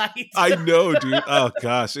stay in the light? I know, dude. Oh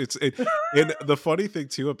gosh. And the funny thing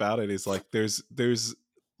too about it is there's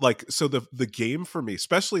so the game for me,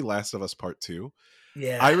 especially Last of Us Part 2,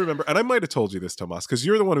 Yeah. I remember, and I might have told you this, Tomas, because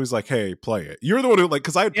you're the one who's like, "Hey, play it." You're the one who like,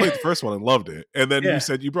 because I had played the first one and loved it, and then you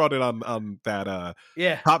said you brought it on that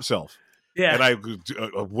top shelf, and I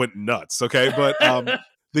went nuts. Okay, but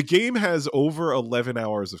the game has over 11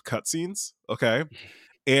 hours of cutscenes. Okay,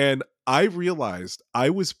 and I realized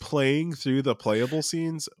I was playing through the playable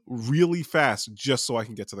scenes really fast just so I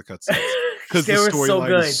can get to the cutscenes because the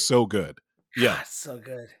storyline is so good. Yeah, God, so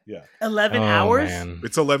good. Yeah, 11 hours. Man.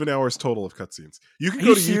 It's 11 hours total of cutscenes. You can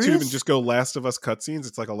go to YouTube and just go Last of Us cutscenes.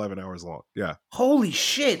 It's like 11 hours long. Yeah. Holy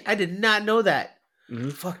shit! I did not know that. Mm-hmm.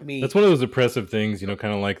 Fuck me. That's one of those impressive things,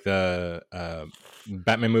 kind of like the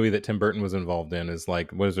Batman movie that Tim Burton was involved in. Is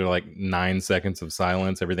like, what is there, like 9 seconds of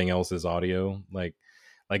silence? Everything else is audio. Like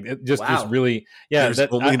it just really, There's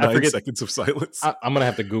only 9 seconds of silence. I'm gonna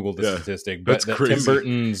have to Google the statistic, but Tim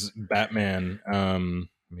Burton's Batman.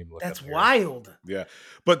 That's wild. Yeah,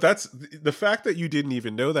 but that's the fact that you didn't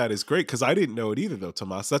even know that is great because I didn't know it either, though,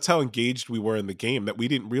 Tomas. That's how engaged we were in the game that we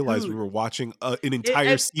didn't realize we were watching an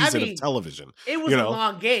entire season of television. It was a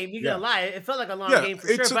long game. You're gonna lie. It felt like a long game for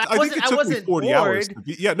sure. But I think it took me 40 bored. hours.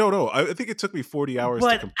 No. I think it took me 40 hours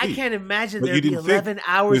to complete. I can't imagine there'd be 11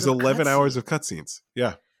 hours. There's 11 hours of cutscenes.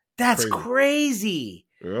 Yeah, that's crazy.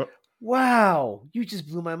 Yep. Wow, you just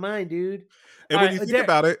blew my mind, dude. And when you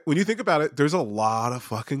think about it, there's a lot of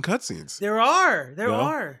fucking cutscenes. There are.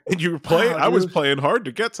 And you were playing. I was playing hard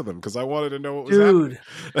to get to them because I wanted to know what was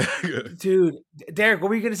happening. Dude, Derek, what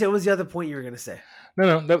were you going to say? What was the other point you were going to say?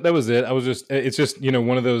 No, that was it. It's just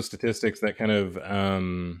one of those statistics that kind of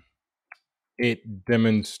it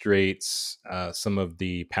demonstrates some of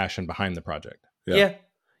the passion behind the project. Yeah.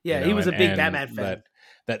 He was a big Batman fan.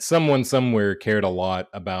 That someone somewhere cared a lot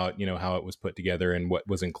about, how it was put together and what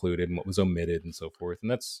was included and what was omitted and so forth.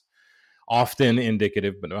 And that's often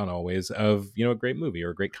indicative, but not always, of, a great movie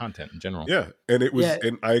or great content in general. Yeah. And it was,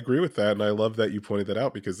 and I agree with that. And I love that you pointed that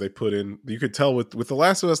out because they put in, you could tell with The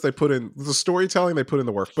Last of Us, they put in the storytelling, they put in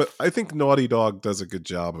the work. But I think Naughty Dog does a good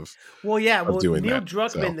job of doing Neil that.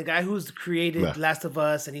 Druckmann, the guy who's created Last of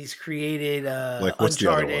Us and he's created what's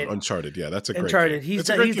Uncharted. The other one? Uncharted, yeah, that's a great Uncharted. Game.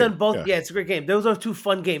 He's done both. Yeah, it's a great game. Those are two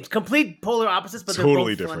fun games. Complete polar opposites, but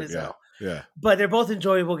totally they're both different. fun as hell. Yeah, but they're both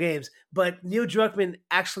enjoyable games. But Neil Druckmann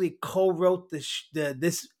actually co-wrote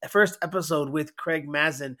this first episode with Craig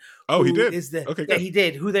Mazin. Oh, he did. He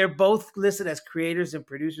did. Who they're both listed as creators and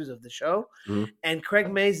producers of the show. Mm-hmm. And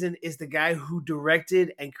Craig Mazin is the guy who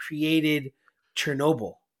directed and created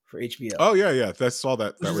Chernobyl for HBO. Oh yeah. I saw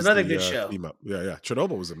that. That was another good show. Yeah.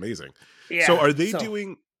 Chernobyl was amazing. Yeah. So are they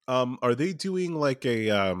doing? Are they doing like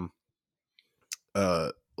a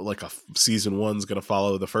like a season 1's going to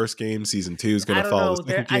follow the first game, season 2 is going to follow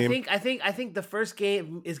the second game? I think the first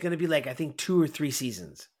game is going to be like 2 or 3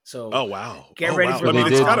 seasons. So wow, get ready for.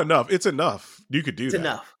 It's got enough. It's enough. You could do that. It's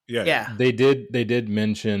enough. Yeah. They did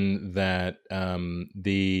mention that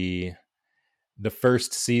the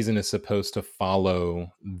first season is supposed to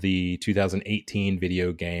follow the 2018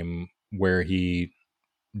 video game where he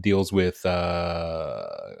deals with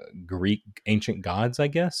Greek ancient gods, I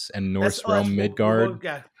guess, and Norse realm Midgard.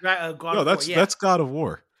 That's God of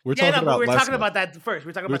War. We're talking about that first.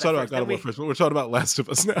 We're talking about God of War first, but we're talking about Last of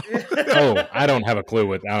Us now. I don't have a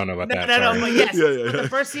clue. I don't know about that. No, but yes. But the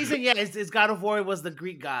first season, is God of War was the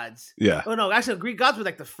Greek gods. Yeah. Oh, no, actually, Greek gods were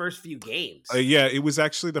like the first few games. It was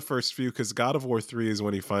actually the first few because God of War 3 is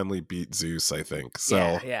when he finally beat Zeus, I think.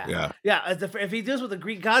 So, yeah. If he deals with the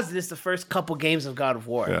Greek gods, then it's the first couple games of God of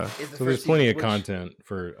War. Yeah. So there's plenty of content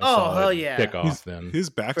for a solid kickoff then. His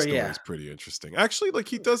backstory is pretty interesting. Actually,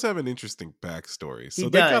 he does have an interesting backstory. So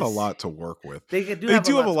they got a lot to work with. They do have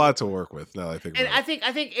a lot to work with. Now I think, and I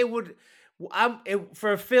think it would.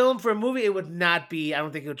 For a movie, it would not be. I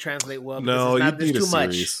don't think it would translate well. No, you'd need a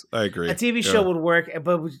series. I agree. A TV show would work,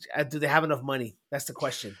 but do they have enough money? That's the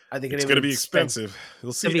question. I think it's going to be expensive.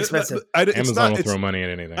 We'll see. It's going to be expensive. Amazon will throw money at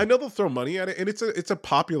anything. I know they'll throw money at it, and it's a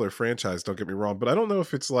popular franchise. Don't get me wrong, but I don't know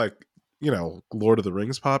if it's like Lord of the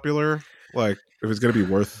Rings popular. Like if it's going to be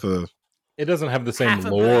worth the. It doesn't have the same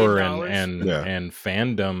lore and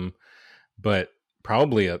fandom. But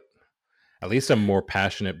probably at least I'm more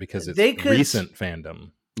passionate because it's recent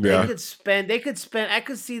fandom. Yeah. They could spend. I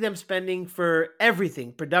could see them spending for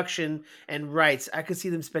everything, production and rights. I could see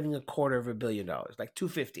them spending $250 million, like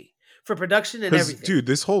 $250 for production and everything. Dude,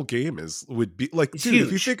 this whole game would be like, dude, huge.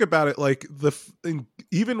 If you think about it, like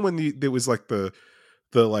even when there was like the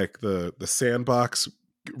sandbox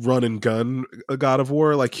run and gun God of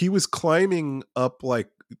War, like he was climbing up like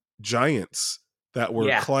giants that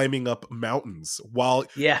were climbing up mountains while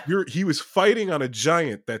he was fighting on a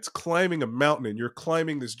giant that's climbing a mountain and you're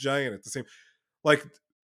climbing this giant at the same, like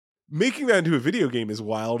making that into a video game is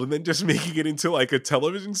wild, and then just making it into like a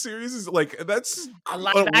television series is like that's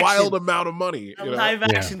a wild amount of money. A live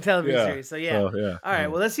action television series. So yeah. Oh, yeah. All right.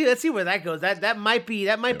 Well, let's see where that goes. That might be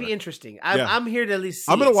interesting. I'm here to at least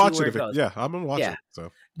see I'm gonna watch it. I'm gonna watch it. So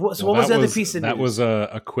what was the other piece of news? That was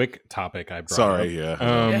a quick topic I brought. Sorry, up.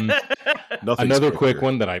 Another quick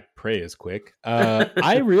one that I pray is quick.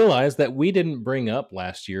 I realized that we didn't bring up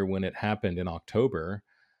last year when it happened in October.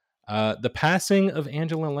 The passing of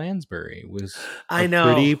Angela Lansbury was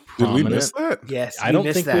pretty prominent. Did we miss that? Yes, I don't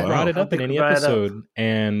think we brought it up in any episode.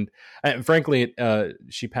 And frankly,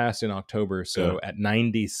 she passed in October, so at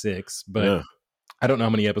 96. But I don't know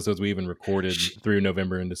how many episodes we even recorded through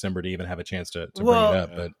November and December to even have a chance to bring it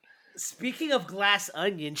up. But speaking of Glass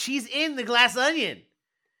Onion, she's in the Glass Onion.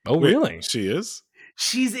 Oh, really? She is?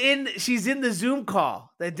 She's in the Zoom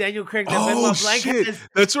call that Daniel Craig. Shit!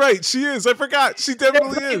 That's right. She is. I forgot. She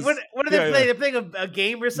definitely is. What are they playing? They're playing a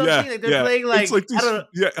game or something. Like they're playing like, it's like this, I don't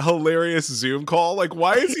know. Hilarious Zoom call. Like,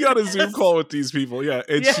 why is he on a Zoom call with these people? Yeah,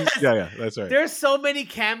 that's right. There's so many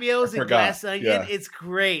cameos in Glass Onion. It's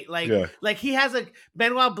great. Like he has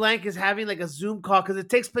Benoit Blanc is having like a Zoom call because it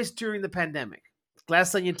takes place during the pandemic.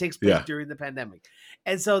 Glass Onion takes place during the pandemic.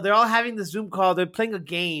 And so they're all having the Zoom call. They're playing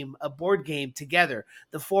a board game together,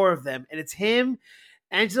 the four of them. And it's him,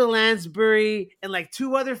 Angela Lansbury, and like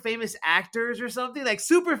two other famous actors or something, like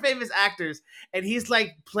super famous actors. And he's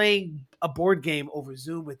like playing a board game over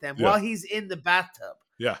Zoom with them while he's in the bathtub.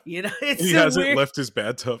 Yeah. You know, he hasn't left his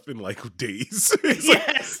bathtub in like days.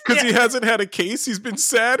 Because he hasn't had a case. He's been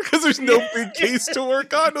sad because there's no big case to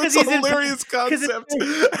work on. It's a hilarious concept.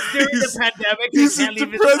 During the pandemic, he's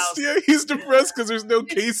depressed. Yeah, he's depressed because there's no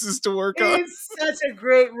cases to work on. It's such a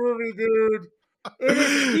great movie, dude.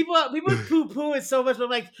 People poo-poo it so much, but I'm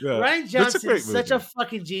like, Ryan Johnson is such a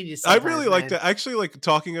fucking genius. I really liked it. I actually like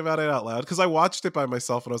talking about it out loud because I watched it by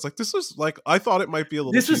myself and I was like, this was like, I thought it might be a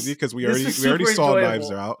little cheesy because we already saw Knives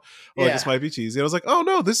Out. Like, this might be cheesy. And I was like, oh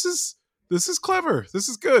no, this is clever. This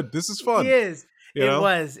is good. This is fun. It is. It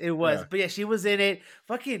was. Yeah. But yeah, she was in it.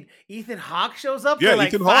 Fucking Ethan Hawke shows up. Yeah, for like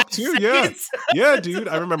Ethan 5 Hawke too. seconds. Yeah, dude.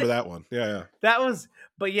 I remember that one. Yeah. That was.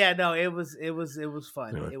 But yeah, no, it was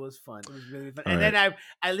fun. Anyway. It was fun. It was really fun. And then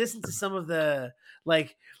I listened to some of the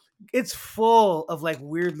like. It's full of like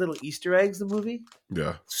weird little Easter eggs. The movie,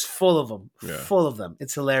 it's full of them. Full of them.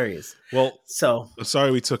 It's hilarious. Well,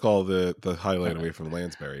 sorry we took all the highlight away from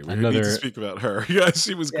Lansbury. We need to speak about her. Yeah,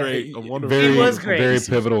 she was great. A wonderful, she was great. Very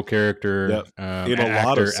pivotal character. In a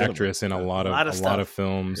lot of actress in a lot of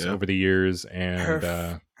films over the years, and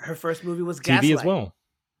her first movie was Gaslight. TV as well,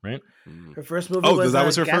 right? Her first movie was that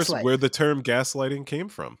was her Gaslight. first. Where the term gaslighting came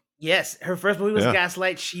from. Yes, her first movie was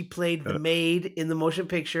Gaslight. She played the maid in the motion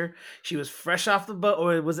picture. She was fresh off the boat,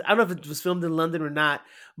 or I don't know if it was filmed in London or not,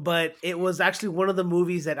 but it was actually one of the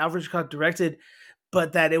movies that Alfred Hitchcock directed,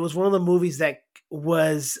 but that it was one of the movies that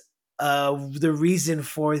was the reason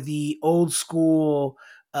for the old school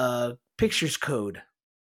pictures code,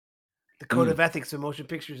 the code of ethics for motion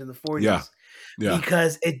pictures in the 40s. Yeah.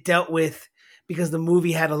 Because it dealt with, because the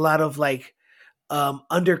movie had a lot of like,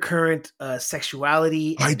 undercurrent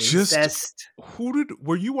sexuality and incest.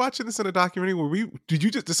 Were you watching this in a documentary?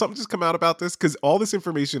 Did something just come out about this? Because all this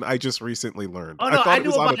information I just recently learned. Oh no, I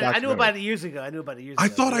knew about it years ago. I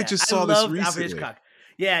thought I just saw this recently.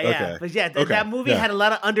 Yeah. Okay. But that movie had a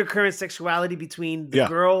lot of undercurrent sexuality between the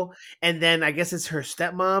girl and then I guess it's her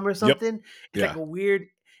stepmom or something. It's like a weird.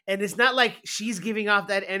 And it's not like she's giving off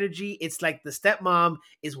that energy. It's like the stepmom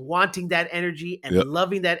is wanting that energy and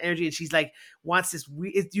loving that energy, and she's like wants this.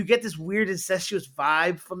 You get this weird incestuous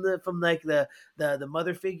vibe from the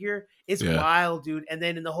mother figure. It's wild, dude. And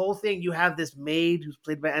then in the whole thing, you have this maid who's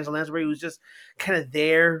played by Angela Lansbury, who's just kind of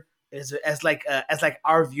there as like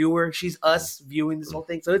our viewer. She's us viewing this whole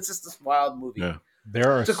thing. So it's just this wild movie. Yeah.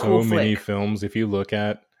 There are so many films. If you look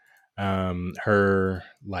at her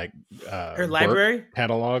library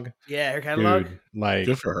catalog, her catalog, dude, like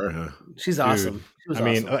good for her. Huh? She's awesome. I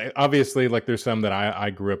mean, obviously, like there's some that I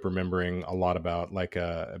grew up remembering a lot about, like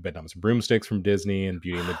Bedknobs and Broomsticks from Disney and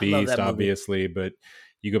Beauty and the Beast, obviously, but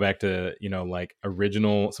you go back to, like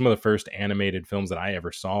some of the first animated films that I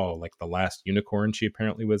ever saw, like The Last Unicorn she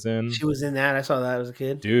apparently was in. She was in that. I saw that as a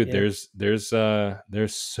kid. Dude, there's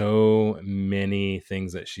so many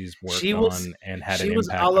things that she's worked on and had an impact on. She was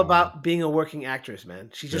all about being a working actress,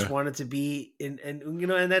 man. She just wanted to be and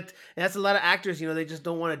that's a lot of actors, they just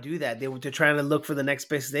don't want to do that. They're trying to look for the next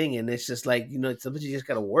best thing, and it's just like, sometimes you just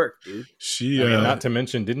got to work, dude. Not to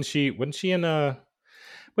mention, wasn't she in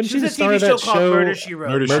When she was a TV show called Murder, She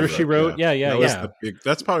Wrote. Murder, She Wrote. Yeah.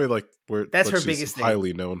 That's probably like where that's her biggest thing.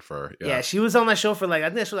 Highly known for. Yeah, she was on that show for I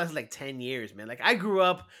think that show lasted 10 years, man. Like I grew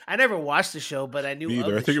up, I never watched the show, but I knew. Me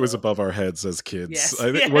either. I think it was above our heads as kids. Yes.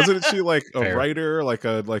 I think, wasn't she like a writer,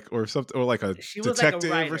 or something, or like a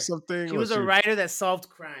detective or something? She was a writer that solved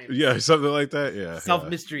crime. Yeah, something like that. Yeah, solved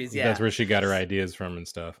mysteries. Yeah, that's where she got her ideas from and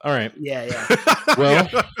stuff. All right. Yeah. Well,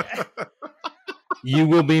 you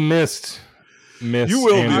will be missed. You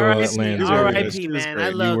will be R.I.P. Man, I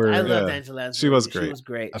loved Angela. She was great. She was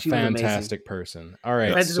great. A fantastic person. All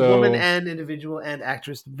right, as a woman and individual and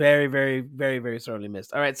actress, very, very, very, very sorely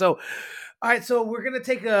missed. All right, so we're gonna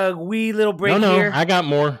take a wee little break here. I got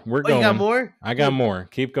more. We're going. You got more? I got more.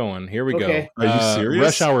 Keep going. Here we go. Are you serious?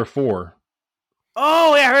 Rush Hour 4.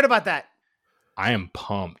 Oh yeah, I heard about that. I am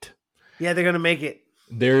pumped. Yeah, they're gonna make it.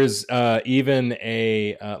 There's even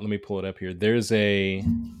a let me pull it up here. There's a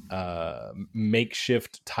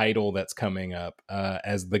makeshift title that's coming up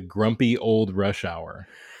as the Grumpy Old Rush Hour.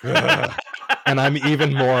 And I'm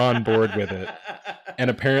even more on board with it. And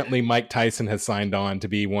apparently Mike Tyson has signed on to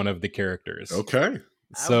be one of the characters. Okay.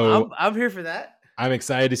 So I'm here for that. I'm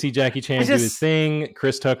excited to see Jackie Chan do his thing.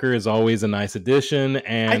 Chris Tucker is always a nice addition,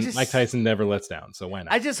 and Mike Tyson never lets down. So why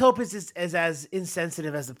not? I just hope it's as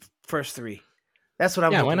insensitive as the first 3. That's what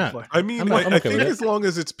I'm hoping why not? for. I mean, I think as long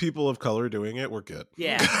as it's people of color doing it, we're good.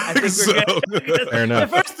 Yeah, I think we're good. Fair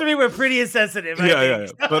enough. The first 3 were pretty insensitive. Yeah.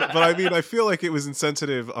 But I mean, I feel like it was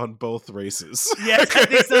insensitive on both races. Yes, I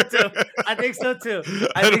think so too.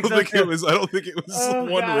 I don't think it was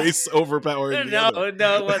one race overpowering the other.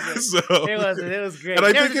 No, it wasn't. It wasn't. It was great. And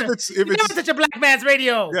I think if it's such a black man's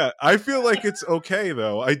radio. Yeah, I feel like it's okay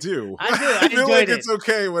though. I do. I feel like it's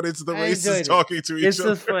okay when it's the races talking to each other. It's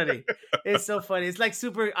so funny. It's so funny. It's like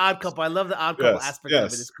super Odd Couple. I love the Odd Couple aspect of it.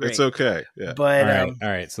 It's great. It's okay. Yeah. But all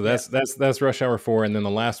right. So that's Rush Hour 4, and then the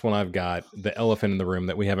last one I've got, the elephant in the room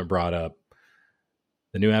that we haven't brought up,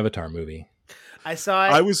 the new Avatar movie. I saw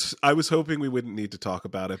it. I was hoping we wouldn't need to talk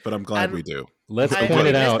about it, but I'm glad we do. Let's point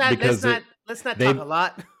it out because let's not talk a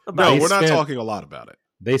lot. About we're not talking a lot about it.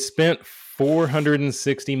 They spent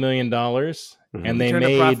 $460 million, and they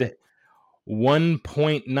made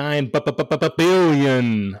 1.9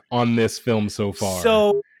 billion on this film so far.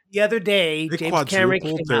 So the other day, James Cameron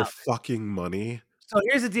came their out. fucking money. So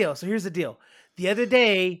here's the deal. The other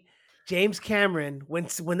day, James Cameron, when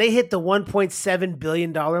they hit the $1.7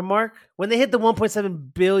 billion mark, when they hit the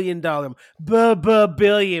 $1.7 billion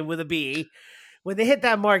billion with a B, when they hit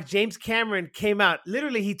that mark, James Cameron came out.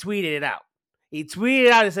 Literally, he tweeted it out. He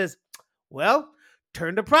says, "Well,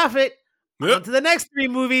 turn to profit." On to the next 3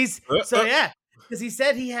 movies. So yeah, because he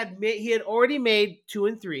said he had already made 2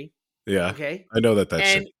 and 3. Yeah. Okay. I know that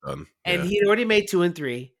shit's done. And he had already made 2 and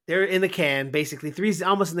 3. They're in the can, basically. 3's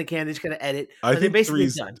almost in the can. They're just gonna edit. I think basically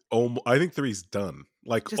 3's done. I think 3's done.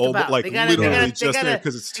 Like just about. Like literally just there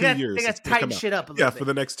because it's 2 years. They got to tighten shit up a little bit. For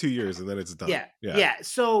the next 2 years, and then it's done. Yeah.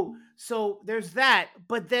 So there's that.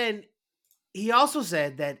 But then he also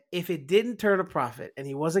said that if it didn't turn a profit and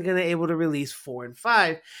he wasn't going to able to release 4 and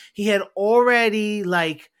 5, he had already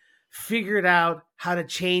figured out how to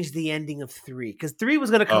change the ending of 3 because 3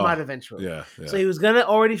 was going to come out eventually. Yeah. So he was going to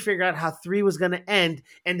already figure out how 3 was going to end,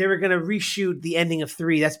 and they were going to reshoot the ending of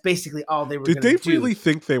 3. That's basically all they were going to do. Did they really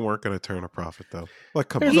think they weren't going to turn a profit though? Like,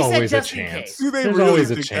 come on. There's always a chance. Do they really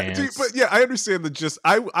think that? But yeah, I understand that.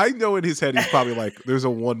 I know in his head he's probably like, there's a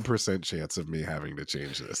 1% chance of me having to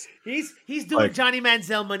change this. He's doing Johnny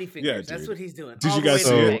Manziel money fingers. That's what he's doing. Did you guys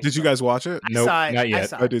see it? Did you guys watch it? Nope, not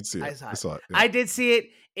yet. I did see it. I saw it. I did see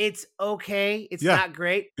it. It's okay. It's not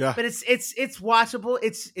great. Yeah. But it's watchable.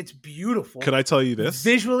 It's beautiful. Can I tell you this?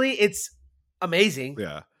 Visually, it's amazing.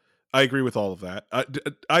 Yeah. I agree with all of that.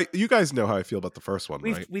 You guys know how I feel about the first one,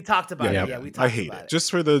 right? We talked about it. Yeah, we talked about it. I hate it. Just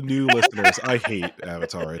for the new listeners, I hate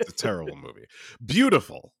Avatar. It's a terrible movie.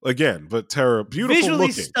 Beautiful, again, but terrible. Beautiful Visually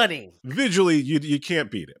looking. Stunning. Visually, you can't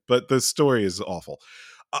beat it, but the story is awful.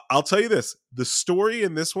 I'll tell you this: the story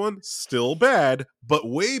in this one still bad, but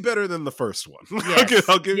way better than the first one. Yes.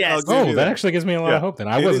 I'll give you that actually gives me a lot of hope. Then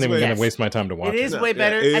I wasn't even going to waste my time to watch it. It is way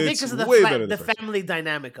better. I think because of the family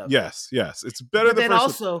dynamic of it. Yes, it's better than the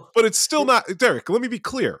first one. But it's still not. Derek, let me be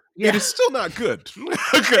clear. Yeah. It is still not good.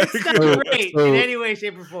 Okay, it's not great in any way,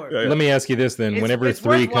 shape, or form. Let me ask you this then: whenever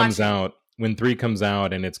 3 comes out. When 3 comes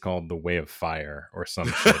out and it's called The Way of Fire or some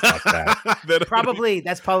shit like that. That's probably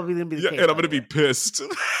going to be the case. And I'm going to be pissed.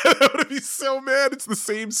 I'm going to be so mad. It's the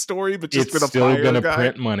same story, but just with a fire guy. It's still going to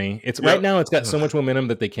print money. Right now, it's got so much momentum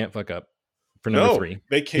that they can't fuck up for number 3.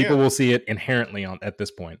 They can't. People will see it inherently at this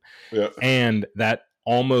point. Yeah. And that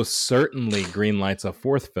almost certainly greenlights a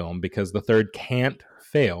 4th film because the 3rd can't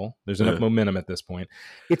fail. There's enough momentum at this point.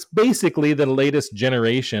 It's basically the latest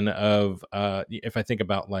generation of, if I think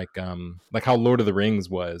about like how Lord of the Rings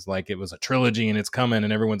was, like it was a trilogy and it's coming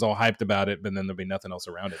and everyone's all hyped about it, but then there'll be nothing else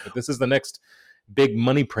around it. But this is the next big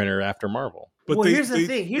money printer after Marvel. But here's the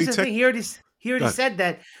thing. He already said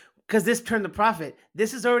that. Because this turned the profit.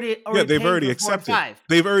 This is already they've already accepted.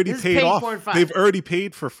 They've already paid off. They've already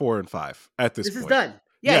paid for 4 and 5 at this point. This is done.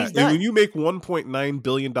 Yeah, he's done. And when you make $1.9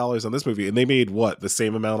 billion on this movie, and they made the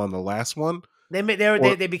same amount on the last one. They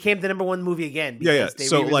became the number 1 movie again. Yeah.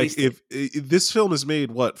 So like, if this film has made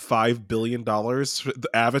 $5 billion, the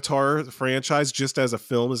Avatar franchise just as a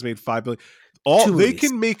film has made $5 billion. They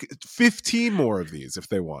can make 15 more of these if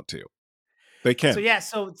they want to. They can.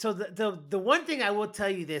 So the one thing I will tell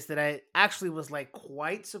you this, that I actually was like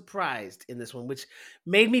quite surprised in this one, which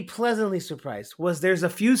made me pleasantly surprised, was there's a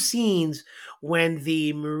few scenes when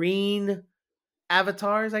the marine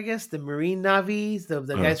avatars, I guess, the marine Na'vis, the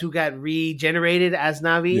guys who got regenerated as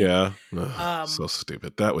Na'vi. Yeah. So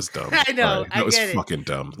stupid. That was dumb. I know. That was fucking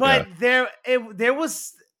dumb. But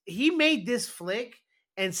he made this flick,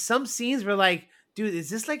 and some scenes were like, dude,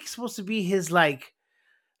 is this like supposed to be his like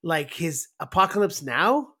his Apocalypse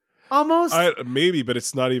Now almost? Maybe, but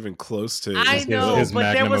it's not even close to his but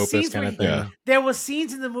magnum opus kind of thing. Yeah. There was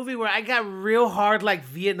scenes in the movie where I got real hard like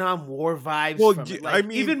Vietnam War vibes from it.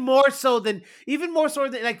 Like, even more so than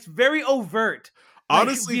like very overt.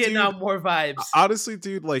 Honestly, Vietnam War vibes. Honestly,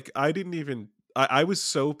 dude, like I didn't even I was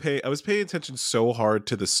paying attention so hard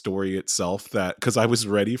to the story itself that because I was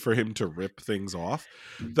ready for him to rip things off,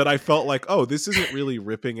 that I felt like, oh, this isn't really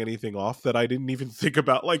ripping anything off, that I didn't even think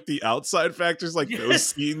about like the outside factors, like those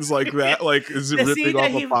scenes like that, like is it ripping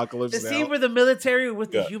off Apocalypse Now? The scene where the military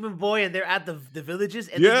with the human boy and they're at the villages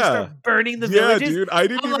and they just start burning the villages. Yeah, dude, I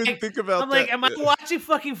didn't even think about that. Am I watching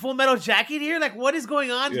fucking Full Metal Jacket here? Like, what is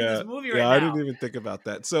going on in this movie right now? Yeah, I didn't even think about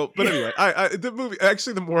that. So, but anyway, the movie,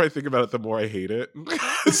 actually, the more I think about it, the more I hate it.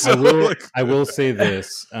 So, I will say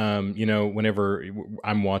this, whenever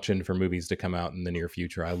I'm watching for movies to come out in the near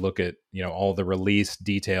future, I look at, all the release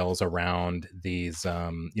details around these,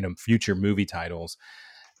 future movie titles.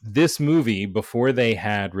 This movie, before they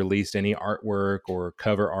had released any artwork or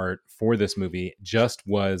cover art for this movie, just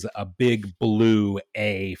was a big blue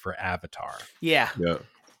A for Avatar. Yeah.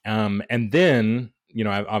 And then,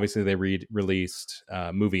 obviously they released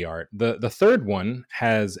movie art. The third one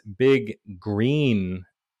has big green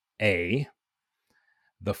A.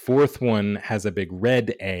 The fourth one has a big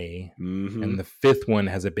red A. Mm-hmm. And the fifth one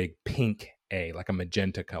has a big pink A, like a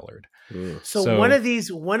magenta colored. So one of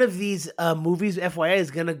these movies, FYI,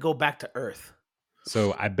 is going to go back to Earth.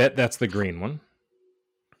 So I bet that's the green one,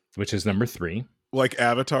 which is number 3. Like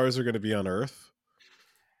avatars are going to be on Earth?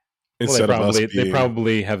 Well, they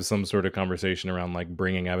probably have some sort of conversation around like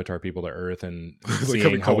bringing Avatar people to Earth and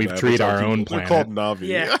seeing how we treat our own planet. They're called Na'vi.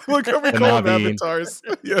 Yeah. Look how we call them avatars.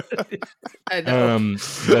 Yeah. I know.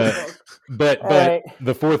 But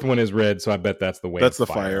the fourth one is red, so I bet that's the way. That's the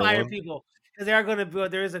fire one. People. Because they are going to be.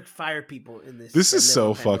 There is a fire people in this. This is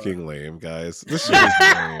so fucking lame, guys. This shit is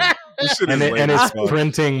lame. And it's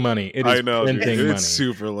printing money. It is printing money. It's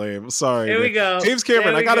super lame. Sorry. Here we go. James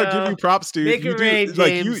Cameron, I gotta give you props, dude. Make it rain,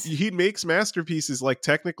 James. He makes masterpieces, like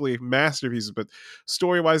technically masterpieces, but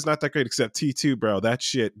story-wise not that great. Except T2, bro. That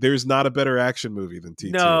shit. There's not a better action movie than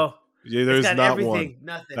T2. No. Yeah, there's not one.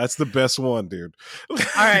 Nothing. That's the best one, dude. All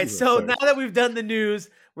right. So now that we've done the news,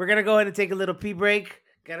 we're gonna go ahead and take a little pee break.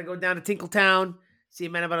 Gotta go down to Tinkletown, see a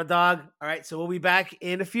man about a dog. All right. So we'll be back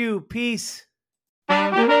in a few. Peace.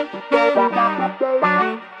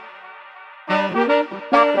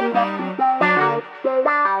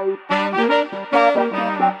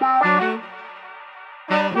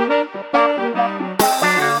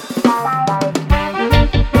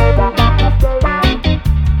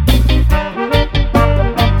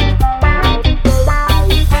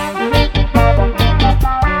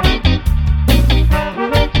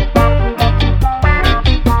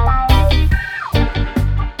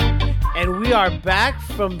 We are back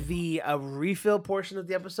from the refill portion of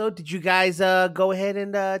the episode. Did you guys go ahead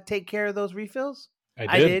and take care of those refills?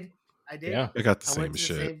 I did. Yeah. I got the same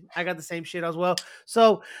shit. I got the same shit as well.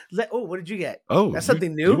 So, what did you get? Oh, that's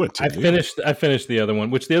something new. I finished the other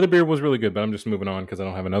one, which the other beer was really good, but I'm just moving on because I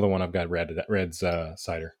don't have another one. I've got Red's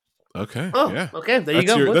cider. Okay. Oh, yeah. Okay. There you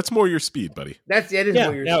go. That's more your speed, buddy. It is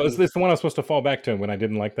more your speed. It's the one I was supposed to fall back to when I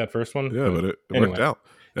didn't like that first one. Yeah, but it worked out.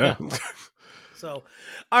 Yeah. So,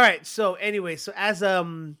 all right. So anyway,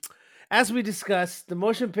 as we discussed, the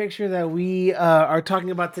motion picture that we are talking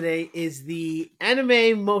about today is the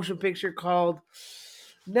anime motion picture called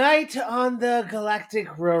Night on the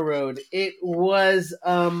Galactic Railroad. It was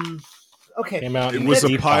Okay. Came out It in was a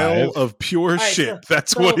 85. pile of pure shit.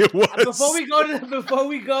 That's what it was. Before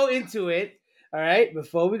we go into it, all right.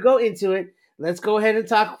 Before we go into it, let's go ahead and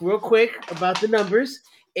talk real quick about the numbers.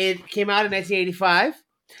 It came out in 1985.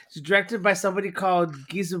 It's directed by somebody called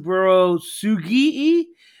Gisaburo Sugii,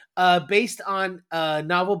 based on a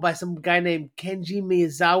novel by some guy named Kenji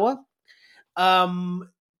Miyazawa.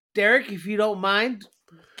 Derek, if you don't mind,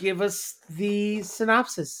 give us the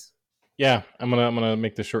synopsis. Yeah, I'm gonna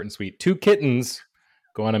make this short and sweet. Two kittens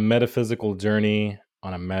go on a metaphysical journey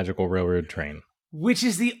on a magical railroad train. Which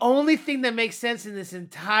is the only thing that makes sense in this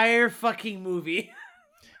entire fucking movie.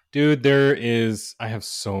 Dude, I have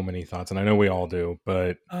so many thoughts, and I know we all do,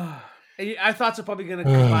 but our thoughts are probably going to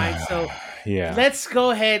combine. So yeah, let's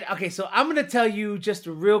go ahead. Okay, so I'm going to tell you just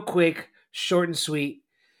real quick, short and sweet.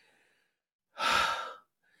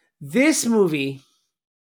 This movie,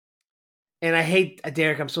 and I hate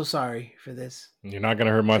Derek. I'm so sorry for this. You're not going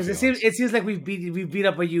to hurt my feelings. It seems like we've beat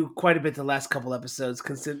up on you quite a bit the last couple episodes.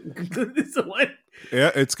 Considering this one.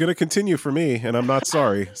 Yeah, it's going to continue for me, and I'm not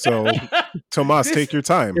sorry. So, Tomas, take your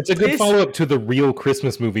time. It's a good follow-up to the real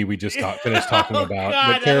Christmas movie we just finished talking about.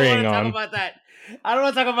 God, but carrying on. I don't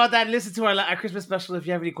want to talk about that. Listen to our Christmas special if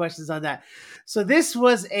you have any questions on that. So this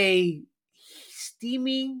was a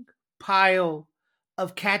steaming pile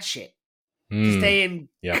of cat shit to stay in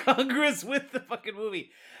Congress with the fucking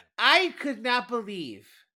movie. I could not believe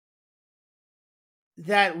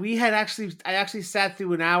that I actually sat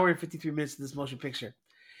through an hour and 53 minutes of this motion picture.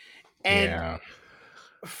 And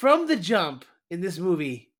from the jump in this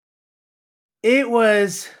movie, it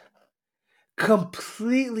was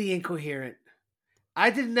completely incoherent. I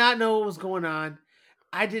did not know what was going on.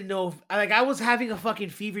 I didn't know if, I was having a fucking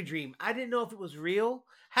fever dream. I didn't know if it was real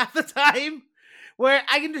half the time. Where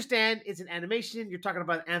I understand it's an animation, you're talking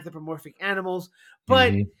about anthropomorphic animals,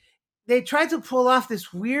 but they tried to pull off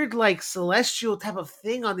this weird, celestial type of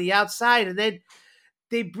thing on the outside, and then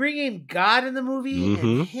they bring in God in the movie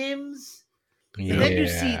and hymns. And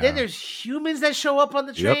then there's humans that show up on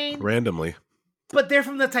the train. Randomly. But they're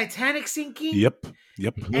from the Titanic sinking. Yep.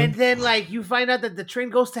 And then, you find out that the train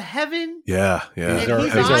goes to heaven. Yeah. These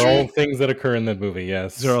are all things that occur in that movie,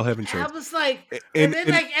 yes. These are all heaven trains. I was like, and then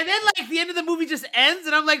the end of the movie just ends,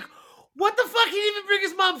 and I'm like, what the fuck? He didn't even bring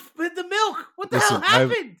his mom the milk. What the hell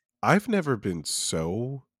happened? I've never been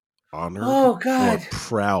so honored or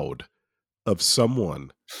proud of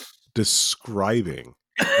someone describing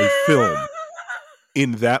a film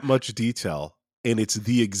in that much detail, and it's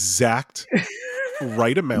the exact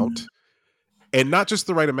right amount, and not just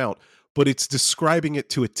the right amount, but it's describing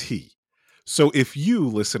it to a T. So if you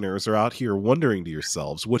listeners are out here wondering to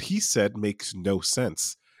yourselves, what he said makes no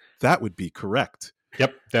sense, that would be correct.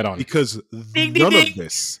 Yep, dead on. Because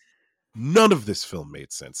none of this film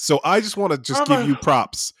made sense. So I just want to give you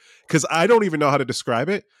props, because I don't even know how to describe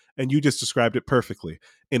it, and you just described it perfecally.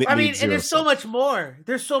 And and there's sense. So much more.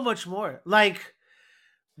 There's so much more.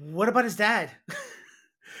 What about his dad?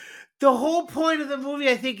 The whole point of the movie,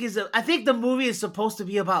 I think the movie is supposed to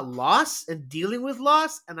be about loss and dealing with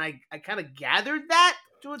loss, and I kind of gathered that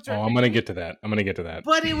to a certain degree. I'm gonna get to that.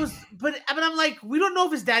 But I'm like, we don't know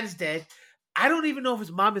if his dad is dead. I don't even know if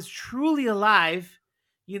his mom is truly alive,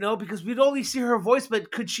 because we'd only see her voice,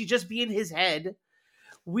 but could she just be in his head?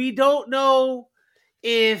 We don't know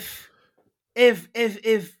if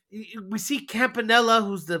we see Campanella,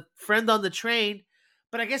 who's the friend on the train,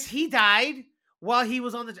 but I guess he died while he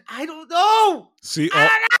was on the. I don't know. See, I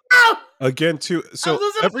don't know. Again, too. So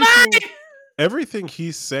everything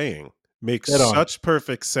he's saying makes such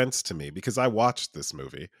perfect sense to me, because I watched this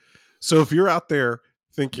movie. So if you're out there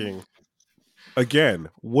thinking, again,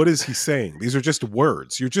 what is he saying? These are just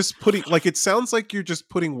words. You're just putting, it sounds like you're just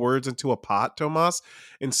putting words into a pot, Tomas,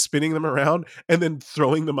 and spinning them around and then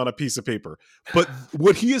throwing them on a piece of paper. But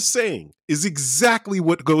what he is saying is exactly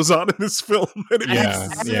what goes on in this film, and it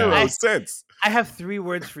makes zero sense. I have 3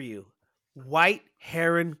 words for you: white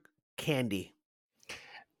heron candy.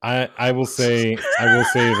 I will say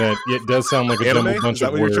that it does sound like a jumbled bunch of words. Is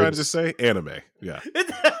that what you're trying to say? Anime, yeah.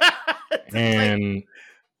 And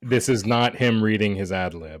this is not him reading his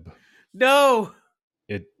ad lib. No.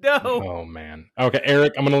 No. Oh man. Okay,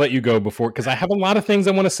 Eric, I'm going to let you go because I have a lot of things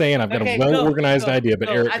I want to say, and I've got a well-organized idea. But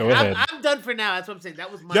Eric, go ahead. I'm done for now. That's what I'm saying.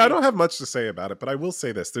 That was my. Yeah, I don't have much to say about it, but I will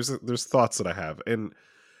say this: there's thoughts that I have, and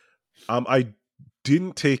I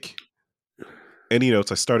didn't take any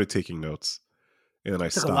notes. I started taking notes, and then I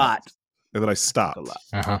stopped. A lot. And then I stopped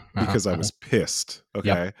because I was pissed. Okay.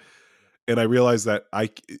 Yep. And I realized that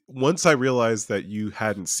once I realized that you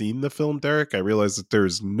hadn't seen the film, Derek, I realized that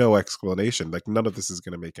there's no explanation. None of this is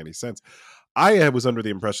going to make any sense. I was under the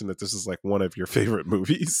impression that this is like one of your favorite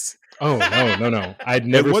movies. Oh, no. I'd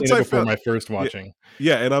never seen it before my first watching.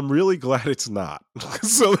 Yeah, and I'm really glad it's not.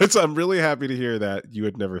 So I'm really happy to hear that you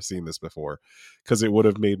had never seen this before, because it would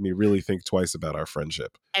have made me really think twice about our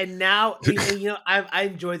friendship. And now, I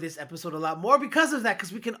enjoy this episode a lot more because of that,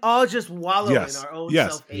 because we can all just wallow in our own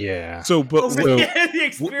self-hate. Yeah. So, the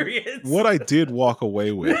experience. What I did walk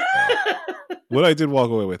away with,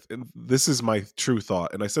 and this is my true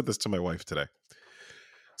thought, and I said this to my wife today.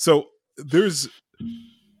 So this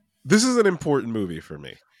is an important movie for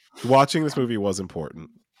me. Watching this movie was important,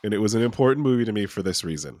 and it was an important movie to me for this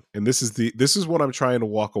reason. And this is what I'm trying to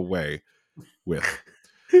walk away with.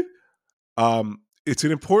 It's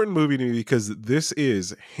an important movie to me because this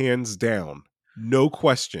is hands down, no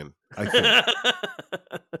question, I think,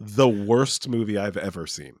 the worst movie I've ever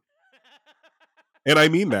seen. And I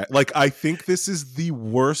mean that. Like, I think this is the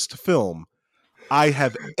worst film I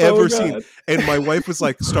have ever seen. And my wife was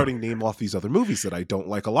like starting to name off these other movies that I don't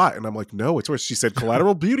like a lot. And I'm like, no, it's worse. She said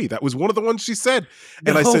Collateral Beauty. That was one of the ones she said.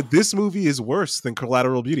 And I said, this movie is worse than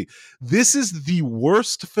Collateral Beauty. This is the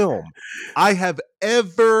worst film I have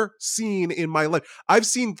ever seen in my life. I've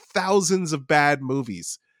seen thousands of bad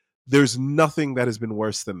movies. There's nothing that has been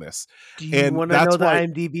worse than this. Do you want to know the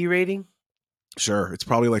IMDb rating? Sure. It's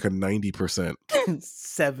probably like a 90%.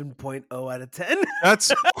 7.0 out of 10.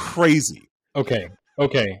 That's crazy. Okay.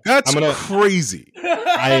 That's crazy.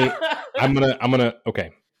 I'm gonna.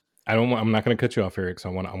 Okay. I'm not gonna cut you off, Eric. So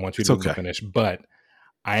I want you to finish. But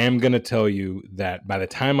I am gonna tell you that by the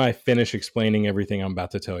time I finish explaining everything I'm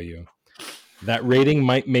about to tell you, that rating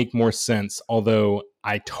might make more sense. Although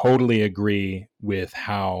I totally agree with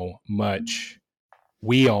how much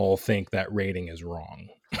we all think that rating is wrong.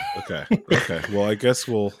 Okay. Well, I guess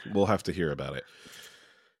we'll have to hear about it.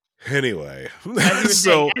 Anyway, as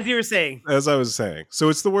I was saying, so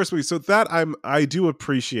it's the worst movie. So that I do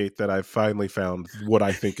appreciate that I've finally found what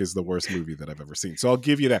I think is the worst movie that I've ever seen. So I'll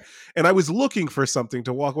give you that. And I was looking for something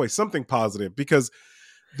to walk away, something positive, because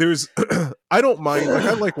there's I don't mind, like,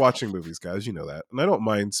 I like watching movies, guys, you know that, and I don't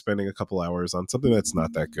mind spending a couple hours on something that's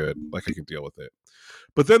not that good. Like, I can deal with it.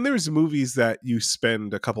 But then there's movies that you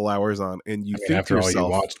spend a couple hours on, and you think after to yourself, all,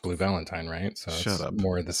 you watched Blue Valentine, right? So shut up.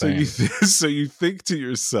 More of the same. So you think to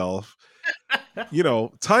yourself,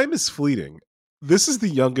 time is fleeting. This is the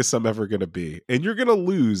youngest I'm ever going to be, and you're going to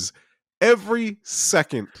lose every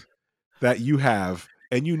second that you have,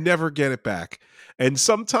 and you never get it back. And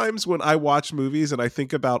sometimes when I watch movies and I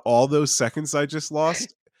think about all those seconds I just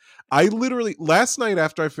lost, I literally, last night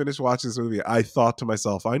after I finished watching this movie, I thought to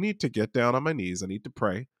myself, I need to get down on my knees. I need to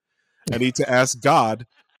pray. I need to ask God.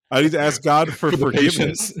 I need to ask God for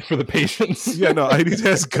forgiveness. For the patience. Yeah, no, I need to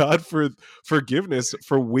ask God for forgiveness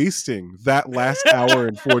for wasting that last hour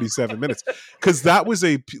and 47 minutes. Because that was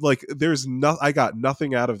I got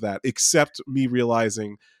nothing out of that except me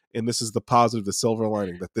realizing, and this is the positive, the silver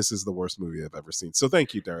lining, that this is the worst movie I've ever seen. So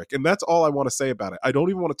thank you, Derek. And that's all I want to say about it. I don't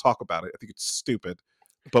even want to talk about it. I think it's stupid.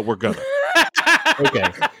 But we're gonna.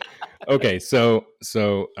 Okay. So,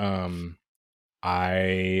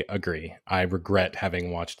 I agree. I regret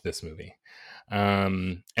having watched this movie.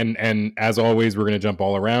 And as always, we're going to jump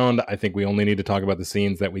all around. I think we only need to talk about the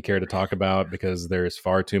scenes that we care to talk about, because there's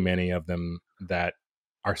far too many of them that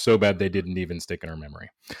are so bad they didn't even stick in our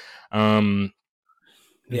memory.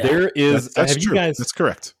 There is. That's have true. You guys that's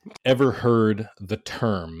correct. Ever heard the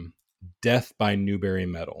term "death by Newbery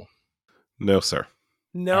Metal"? No, sir.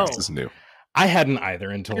 No, this is new. I hadn't either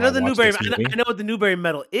until I watched this movie. I know what the Newbery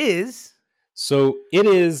Medal is. So it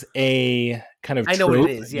is a kind of trope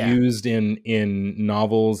used in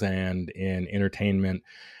novels and in entertainment,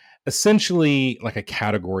 essentially like a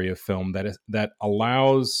category of film that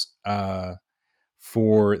allows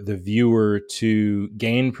for the viewer to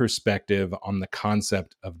gain perspective on the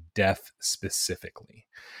concept of death specifically.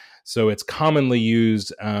 So it's commonly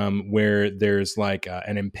used where there's like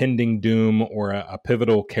an impending doom or a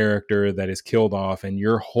pivotal character that is killed off, and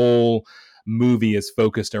your whole movie is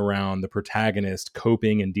focused around the protagonist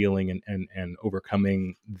coping and dealing and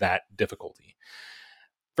overcoming that difficulty.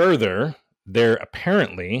 Further, there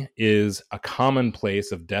apparently is a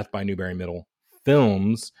commonplace of death by Newbery Metal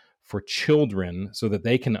films for children so that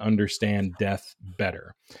they can understand death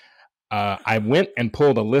better. I went and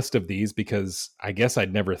pulled a list of these because I guess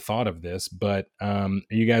I'd never thought of this, but are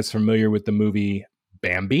you guys familiar with the movie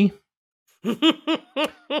Bambi?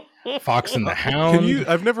 Fox and the Hound.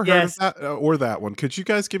 I've never heard of that or that one. Could you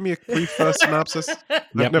guys give me a brief synopsis?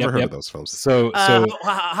 I've never heard of those films. So how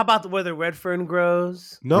about Where the Red Fern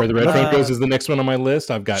Grows? No, Where the Red Fern Grows is the next one on my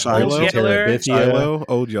list. I've got Shiloh,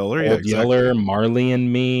 Old Yeller, Old Yeller, Marley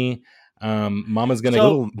and Me. Mama's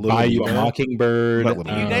gonna buy you a Mockingbird.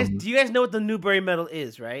 Do you guys know what the Newbery Medal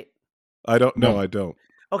is, right? I don't know. I don't.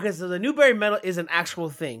 Okay, so the Newbery Medal is an actual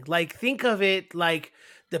thing. Like, think of it like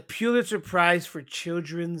the Pulitzer Prize for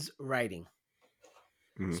children's writing.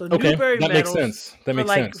 So Newbery that makes sense. That makes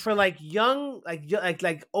sense for like young,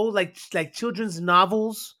 old, children's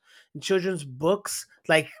novels and children's books,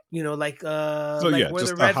 so yeah,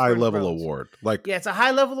 just a high level award. It's a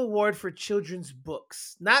high level award for children's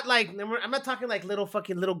books. Not like, I'm not talking like little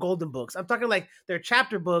golden books. I'm talking like they're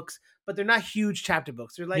chapter books, but they're not huge chapter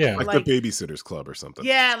books. They're like the Babysitter's Club or something.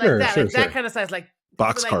 Yeah, that kind of size, like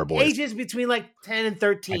Boxcar Boys. Ages between 10 and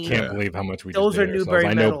 13. I can't believe how much we those are Newbery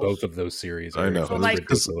I medals. know both of those series. I know. So the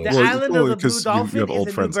Island of the Blue Dolphin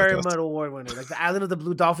is a Newbery Medal award winner. Like the Island of the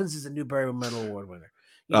Blue Dolphins is a Newbery Medal award winner.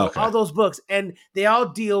 All those books, and they all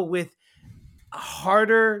deal with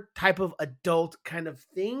harder type of adult kind of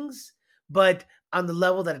things, but on the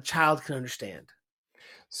level that a child can understand.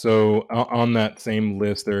 So on that same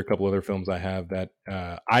list, there are a couple other films I have that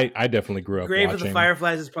I definitely grew up watching. Grave of the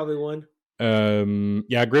Fireflies is probably one.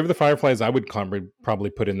 Grave of the Fireflies I would probably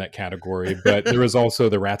put in that category, but there was also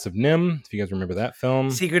The Rats of Nim, if you guys remember that film.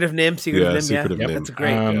 Secret of Nim, that's a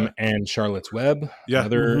great and Charlotte's Web,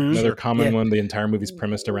 another common one. The entire movie's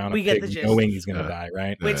premised around a pig knowing he's going to die,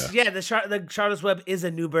 right? Which the Charlotte's Web is a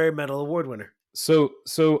Newbery Medal award winner. So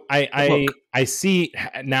I see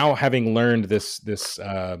now, having learned this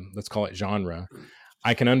let's call it genre,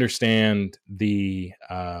 I can understand the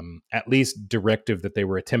at least directive that they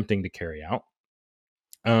were attempting to carry out.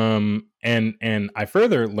 And I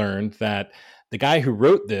further learned that the guy who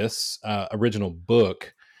wrote this original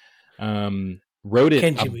book wrote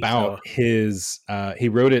it about he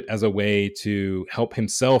wrote it as a way to help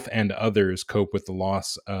himself and others cope with the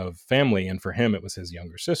loss of family. And for him, it was his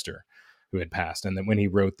younger sister who had passed. And then when he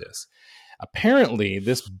wrote this, apparently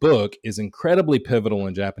this book is incredibly pivotal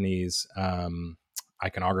in Japanese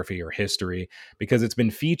iconography or history, because it's been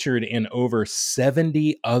featured in over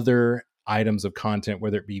 70 other items of content,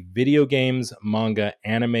 whether it be video games, manga,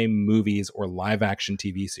 anime, movies, or live action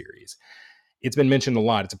TV series. It's been mentioned a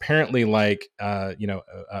lot. It's apparently like a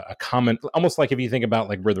common, almost like if you think about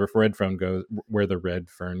like where the red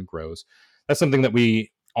fern grows. That's something that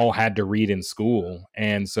we all had to read in school,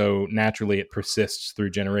 and so naturally it persists through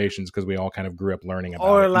generations because we all kind of grew up learning about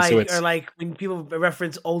it. Or like when people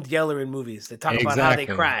reference Old Yeller in movies, they talk about how they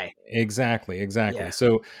cry. Exactly. Yeah.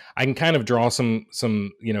 So I can kind of draw some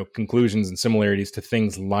conclusions and similarities to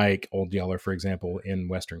things like Old Yeller, for example, in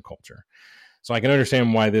Western culture. So I can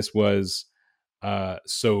understand why this was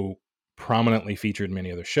so prominently featured in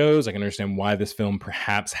many other shows. I can understand why this film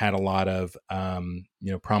perhaps had a lot of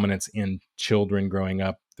prominence in children growing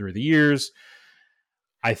up through the years.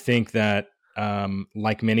 I think that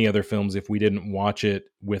like many other films, if we didn't watch it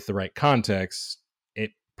with the right context,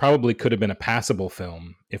 it probably could have been a passable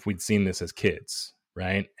film if we'd seen this as kids,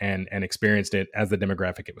 right? And experienced it as the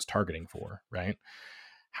demographic it was targeting for, right?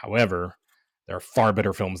 However, there are far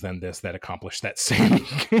better films than this that accomplish that same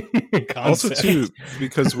concept. Also, too,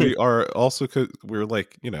 because we are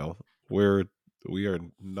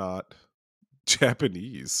not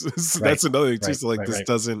Japanese. So right, that's another thing too. So this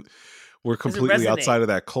doesn't. We're completely outside of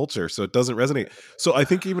that culture, so it doesn't resonate. So I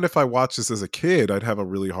think even if I watched this as a kid, I'd have a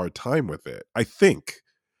really hard time with it. I think.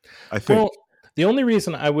 Well, the only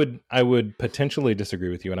reason I would potentially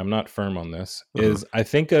disagree with you, and I'm not firm on this, is I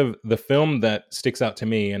think of the film that sticks out to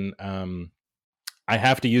me, and I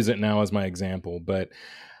have to use it now as my example, but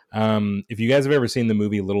if you guys have ever seen the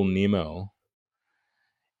movie Little Nemo,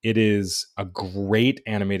 it is a great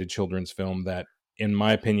animated children's film that, in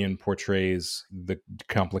my opinion, portrays the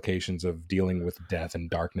complications of dealing with death and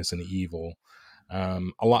darkness and evil a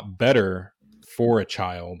lot better for a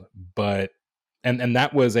child. But and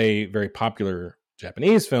that was a very popular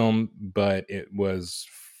Japanese film, but it was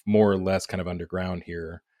more or less kind of underground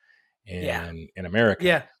here in America.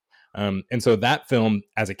 Yeah. And so that film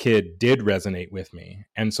as a kid did resonate with me.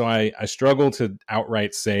 And so I struggle to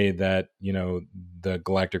outright say that, the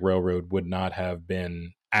Galactic Railroad would not have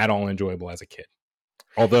been at all enjoyable as a kid.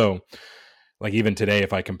 Although, like even today,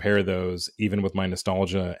 if I compare those, even with my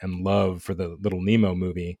nostalgia and love for the Little Nemo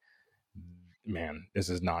movie, man, this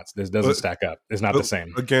doesn't stack up. It's not the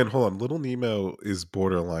same. Again, hold on. Little Nemo is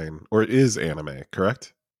borderline, or it is anime,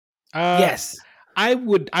 correct? Yes. I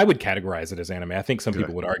would categorize it as anime. I think some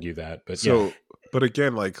people would argue that, but but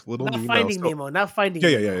again, like Little Nemo, not Finding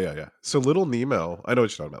Nemo. Yeah. So Little Nemo, I know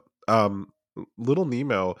what you're talking about. Little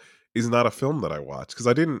Nemo is not a film that I watched because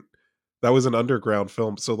that was an underground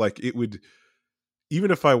film. So like it would,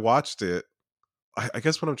 even if I watched it, I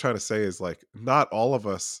guess what I'm trying to say is like not all of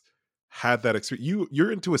us had that experience,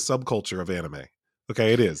 you're into a subculture of anime.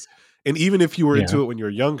 Okay, it is. And even if you were into it when you're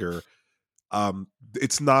younger,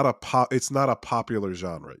 it's not a popular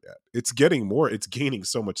genre yet. It's gaining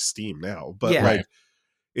so much steam now, but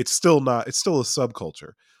it's still a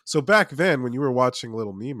subculture. So back then when you were watching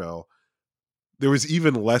Little Nemo, there was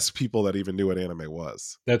even less people that even knew what anime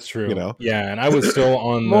was. That's true. You know? Yeah, and I was still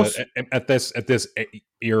on at this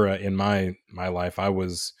era in my life. I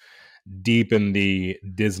was deep in the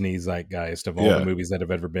Disney zeitgeist of all the movies that have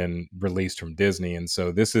ever been released from Disney, and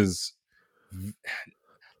so this is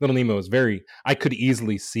Little Nemo is I could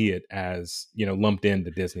easily see it as, lumped into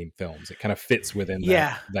Disney films. It kind of fits within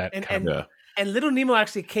that. And Little Nemo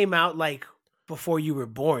actually came out like before you were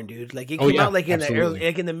born, dude. Like it came out like in the early,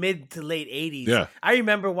 like in the mid to late 80s. Yeah. I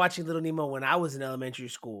remember watching Little Nemo when I was in elementary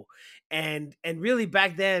school. And really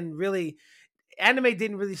back then, really anime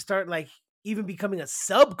didn't really start like even becoming a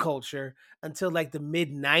subculture until like the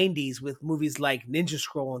mid 90s with movies like Ninja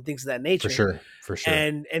Scroll and things of that nature. For sure.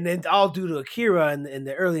 And then all due to Akira in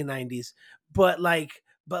the early 90s. But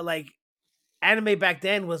anime back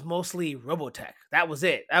then was mostly Robotech. That was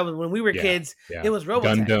it. That was when we were kids. Yeah. It was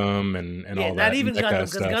Robotech, Gundam, and all that. Not even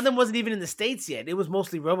Gundam, because Gundam wasn't even in the States yet. It was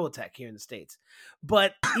mostly Robotech here in the States.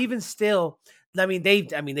 But even still, they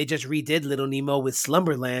just redid Little Nemo with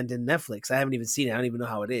Slumberland and Netflix. I haven't even seen it. I don't even know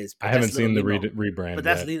how it is. I haven't seen the rebrand. But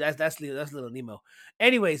that's Little Nemo.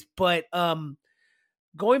 Anyways, but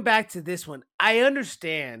going back to this one, I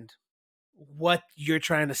understand what you're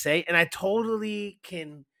trying to say, and I totally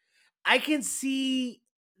can. I can see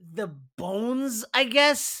the bones, I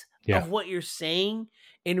guess, of what you're saying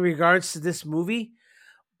in regards to this movie,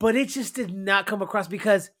 but it just did not come across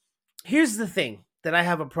because here's the thing that I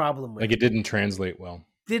have a problem with. Like it didn't translate well.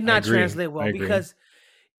 Did not translate well because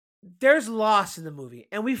there's loss in the movie,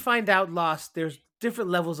 and we find out loss. There's different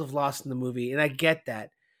levels of loss in the movie, and I get that.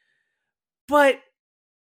 But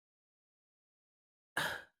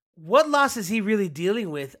what loss is he really dealing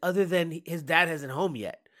with other than his dad isn't home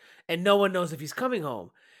yet? And no one knows if he's coming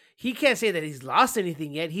home. He can't say that he's lost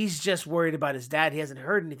anything yet. He's just worried about his dad. He hasn't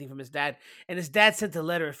heard anything from his dad. And his dad sent a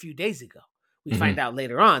letter a few days ago. We find out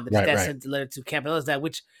later on that his dad sent a letter to Campanella's dad,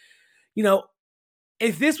 which,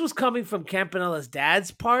 if this was coming from Campanella's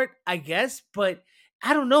dad's part, I guess. But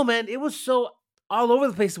I don't know, man. It was so all over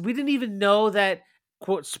the place. We didn't even know that,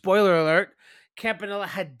 quote, spoiler alert, Campanella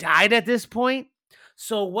had died at this point.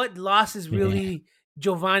 So what loss is really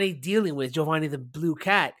Giovanni dealing with? Giovanni the blue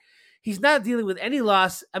cat. He's not dealing with any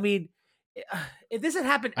loss. I mean, if this had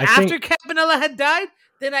happened after Campanella had died,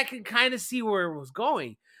 then I can kind of see where it was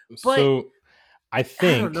going. But so I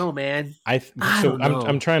don't know, man.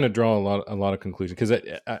 I'm trying to draw a lot of conclusions because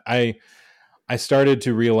I started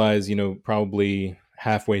to realize, probably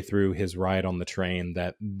halfway through his ride on the train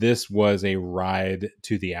that this was a ride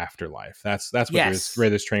to the afterlife. That's where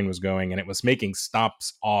this train was going, and it was making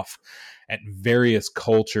stops off at various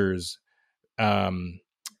cultures.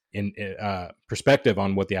 In perspective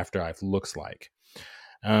on what the afterlife looks like.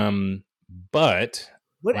 But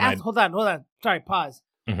hold on. Sorry, pause.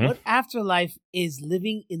 Mm-hmm. What afterlife is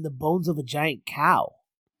living in the bones of a giant cow?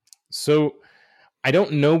 So I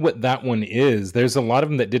don't know what that one is. There's a lot of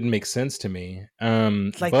them that didn't make sense to me.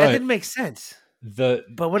 That didn't make sense. But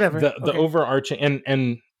whatever. The overarching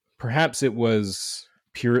and perhaps it was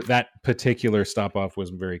pure. That particular stop off was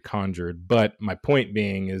very conjured. But my point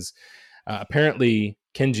being is apparently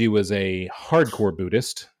Kenji was a hardcore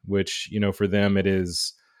Buddhist, which, for them it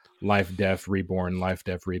is life, death, reborn, life,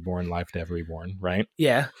 death, reborn, life, death, reborn, right?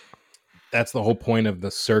 Yeah. That's the whole point of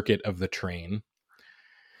the circuit of the train.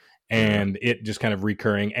 And it just kind of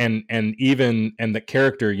recurring. And the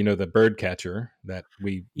character, the bird catcher that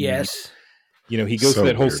we... Yes. He goes through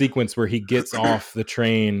that whole sequence where he gets off the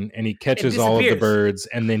train and he catches all of the birds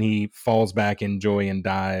and then he falls back in joy and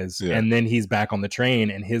dies. Yeah. And then he's back on the train.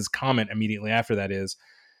 And his comment immediately after that is,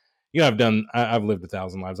 I've lived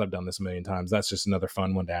 1,000 lives. I've done this 1,000,000 times. That's just another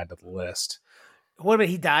fun one to add to the list. What about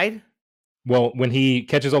he died? Well, when he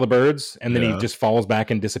catches all the birds and then he just falls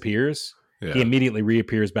back and disappears, he immediately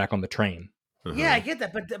reappears back on the train. Mm-hmm. Yeah, I get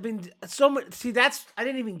that, but I mean, so much. See, I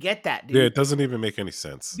didn't even get that, dude. Yeah, it doesn't even make any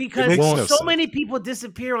sense because many people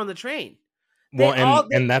disappear on the train.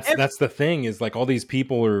 That's the thing is like all these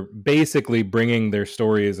people are basically bringing their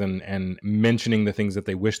stories and mentioning the things that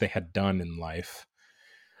they wish they had done in life,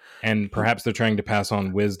 and perhaps they're trying to pass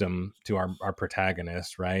on wisdom to our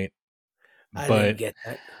protagonist, right? I didn't get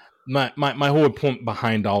that. My whole point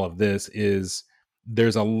behind all of this is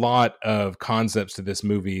there's a lot of concepts to this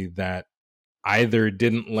movie that either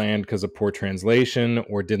didn't land because of poor translation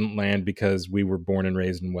or didn't land because we were born and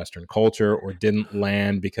raised in Western culture or didn't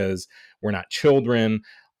land because we're not children.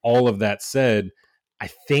 all of that said, I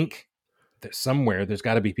think that somewhere there's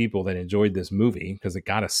got to be people that enjoyed this movie because it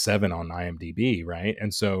got a 7 on IMDb, right?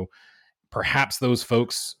 And so perhaps those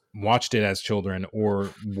folks watched it as children or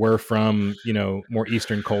were from, more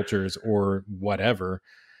Eastern cultures or whatever,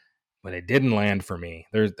 but it didn't land for me.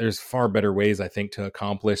 There's far better ways, I think, to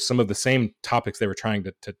accomplish some of the same topics they were trying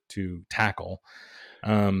to tackle.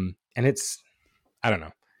 And it's, I don't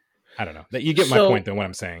know. That you get my point though, what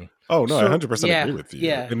I'm saying. Oh no, I 100% agree with you.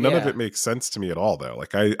 Yeah, and none of it makes sense to me at all though.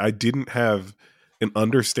 Like I didn't have an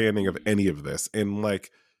understanding of any of this. And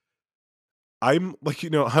like, I'm like,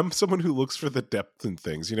 I'm someone who looks for the depth in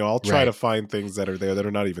things, I'll try to find things that are there that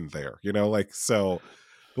are not even there, like, so,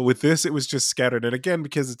 but with this, it was just scattered. And again,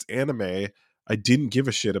 because it's anime, I didn't give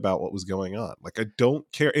a shit about what was going on. Like, I don't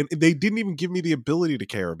care. And they didn't even give me the ability to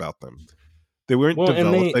care about them. They weren't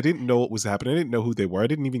developed. I didn't know what was happening. I didn't know who they were. I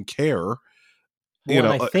didn't even care.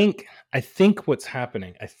 Well, I think what's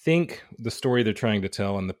happening, I think the story they're trying to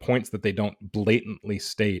tell and the points that they don't blatantly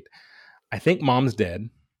state, I think mom's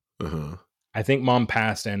dead. Uh-huh. I think mom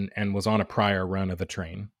passed and was on a prior run of a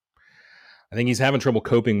train. I think he's having trouble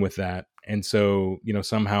coping with that. And so,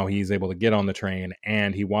 somehow he's able to get on the train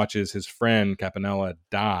and he watches his friend Campanella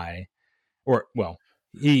die. Or, well,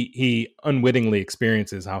 he unwittingly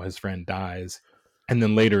experiences how his friend dies and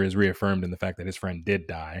then later is reaffirmed in the fact that his friend did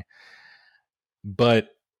die. But,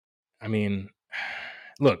 I mean,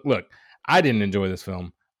 look, I didn't enjoy this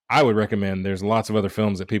film. I would recommend there's lots of other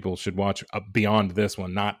films that people should watch beyond this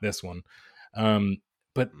one, not this one.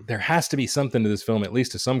 But there has to be something to this film, at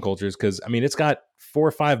least to some cultures, because I mean, it's got 4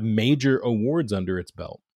 or 5 major awards under its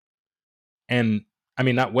belt, and I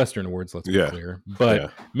mean, not Western awards, let's be clear,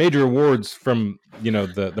 but major awards from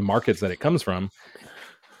the markets that it comes from,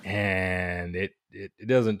 and it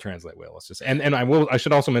doesn't translate well. It's just and I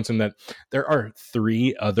should also mention that there are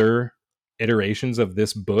 3 other iterations of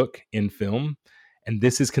this book in film, and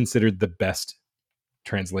this is considered the best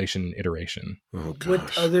translation iteration. Oh,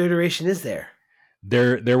 what other iteration is there?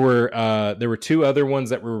 There were 2 other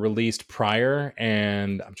ones that were released prior,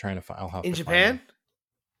 and I'm trying to find. I'll have in to Japan.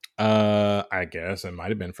 I guess it might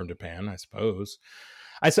have been from Japan. I suppose.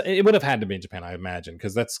 It would have had to be in Japan, I imagine,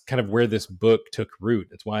 because that's kind of where this book took root.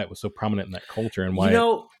 It's why it was so prominent in that culture, and why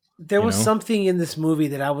there was something in this movie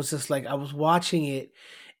that I was just like, I was watching it,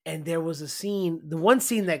 and there was a scene, the one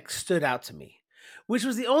scene that stood out to me, which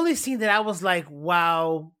was the only scene that I was like,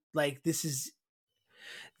 wow, like this is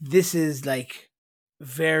like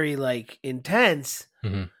very like intense.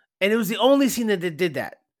 Mm-hmm. And it was the only scene that did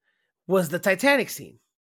that was the Titanic scene.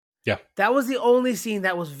 Yeah. That was the only scene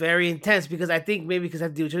that was very intense because I think maybe because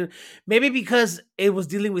it was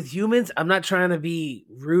dealing with humans. I'm not trying to be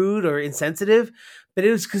rude or insensitive, but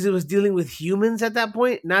it was because it was dealing with humans at that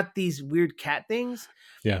point, not these weird cat things.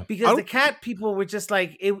 Yeah. Because the cat people were just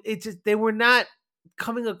like, they were not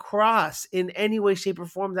coming across in any way, shape, or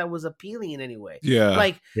form that was appealing in any way.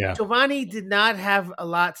 Yeah. Giovanni did not have a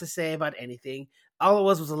lot to say about anything. All it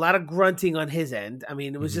was a lot of grunting on his end. I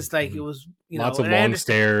mean, it was just like, it was, lots of long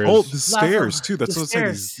stairs. Oh, the stairs too. That's what I'm saying.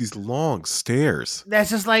 These long stairs.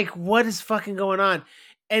 That's just like, what is fucking going on?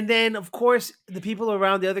 And then, of course, the people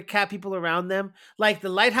around, the other cat people around them, like the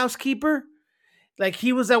lighthouse keeper, like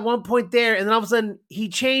he was at one point there, and then all of a sudden he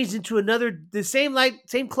changed into the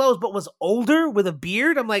same clothes, but was older with a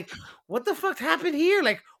beard. I'm like, what the fuck happened here?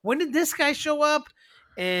 Like, when did this guy show up?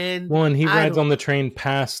 And he rides on the train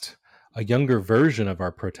past a younger version of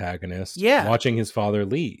our protagonist, watching his father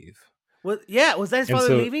leave. Was that his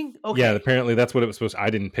father leaving? Okay. Yeah, apparently that's what it was supposed to. I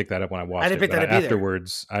didn't pick that up when I watched it. Pick that up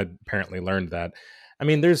afterwards. I apparently learned that. I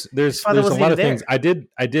mean, there's a lot of things I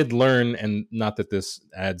did learn, and not that this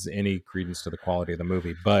adds any credence to the quality of the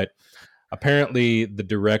movie, but apparently the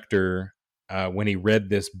director, when he read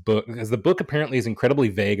this book, because the book apparently is incredibly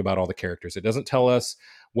vague about all the characters. It doesn't tell us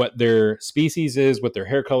what their species is, what their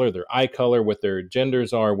hair color, their eye color, what their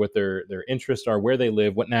genders are, what their interests are, where they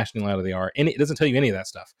live, what nationality they are. And it doesn't tell you any of that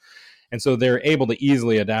stuff. And so they're able to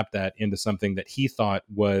easily adapt that into something that he thought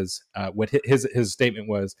was what his statement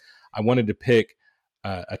was. I wanted to pick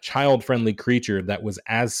a child-friendly creature that was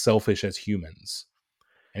as selfish as humans.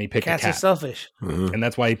 And he picked Cats a cat. are selfish. Mm-hmm. And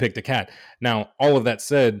that's why he picked a cat. Now, all of that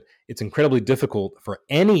said, it's incredibly difficult for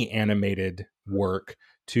any animated work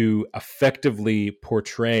to effectively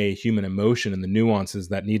portray human emotion and the nuances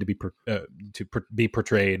that need to be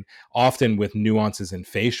portrayed, often with nuances in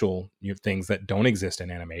facial things that don't exist in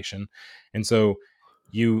animation. And so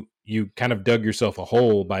you you kind of dug yourself a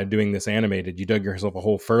hole by doing this animated. You dug yourself a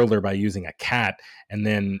hole further by using a cat, and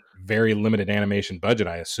then very limited animation budget,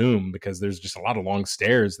 I assume, because there's just a lot of long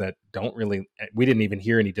stares that don't really, we didn't even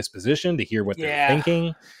hear any disposition to hear what they're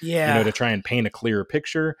thinking, to try and paint a clearer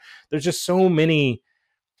picture. There's just so many,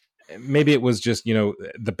 maybe it was just,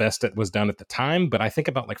 the best that was done at the time, but I think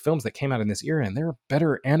about like films that came out in this era, and there are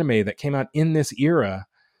better anime that came out in this era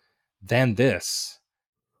than this.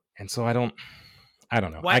 And so I don't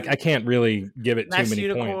know. I can't really give it too many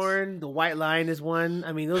Unicorn, points. The White Lion is one.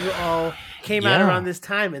 I mean, those are all came out around this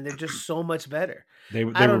time, and they're just so much better. They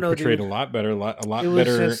were portrayed a lot better, a lot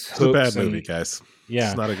better. It's a bad movie, guys. Yeah,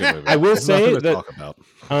 it's not a good movie. I will say that. Talk about.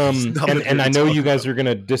 And I know you guys are going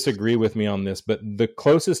to disagree with me on this, but the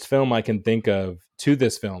closest film I can think of to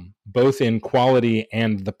this film, both in quality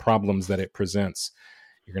and the problems that it presents,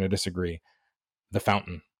 you're going to disagree. The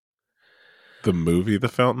Fountain. The movie, The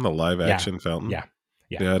Fountain, the live action Fountain.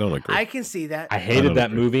 Yeah, I don't agree. I can see that. I hated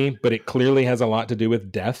that movie, but it clearly has a lot to do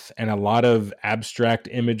with death and a lot of abstract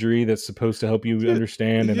imagery that's supposed to help you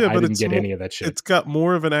understand. And I didn't get any of that shit. It's got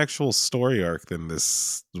more of an actual story arc than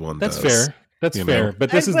this one. That's fair. That's fair.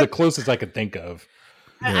 But this is the closest I could think of.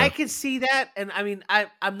 I can see that, and I mean,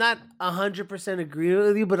 I'm not 100% agree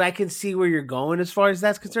with you, but I can see where you're going as far as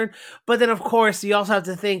that's concerned. But then, of course, you also have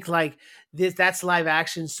to think like that's live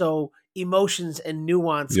action, so emotions and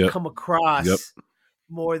nuance come across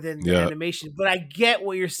more than the animation. But I get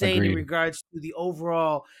what you're saying in regards to the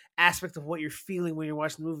overall aspect of what you're feeling when you're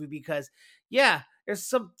watching the movie, because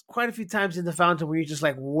there's quite a few times in The Fountain where you're just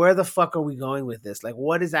like, where the fuck are we going with this? Like,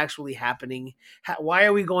 what is actually happening? Why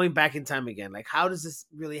are we going back in time again? Like, how does this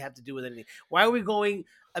really have to do with anything? Why are we going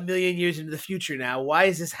a million years into the future now? Why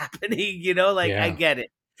is this happening? I get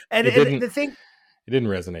it. And the thing, it didn't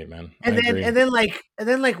resonate, man. And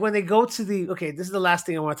then when they go to this is the last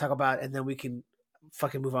thing I want to talk about, and then we can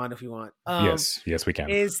fucking move on if you want. Yes, we can.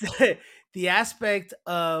 Is the aspect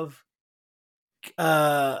of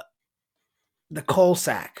the coal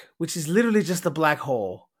sack, which is literally just a black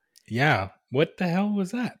hole. Yeah, what the hell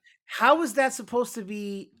was that? How is that supposed to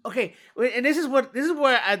be? Okay, and this is where now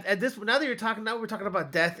that you're talking, now we're talking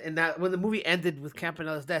about death, and that when the movie ended with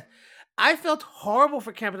Campanella's death, I felt horrible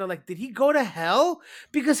for Campanella. Like, did he go to hell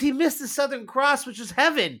because he missed the Southern Cross, which is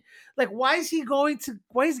heaven? Like, why is he getting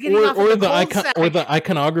off of the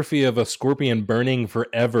iconography of a scorpion burning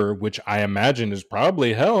forever, which I imagine is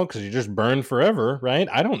probably hell because you just burn forever, right?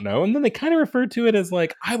 I don't know. And then they kind of refer to it as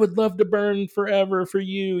like, I would love to burn forever for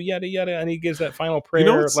you, yada yada. And he gives that final prayer,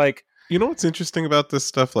 You know what's interesting about this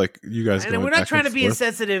stuff? Like, you guys, and we're not trying to be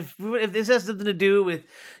insensitive. If this has something to do with,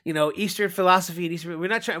 Eastern philosophy and Eastern, we're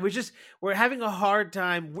not trying. We're having a hard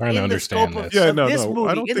time in the scope of this movie.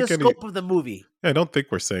 I don't think scope of the movie. Yeah, I don't think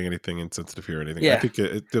we're saying anything insensitive here or anything. Yeah. I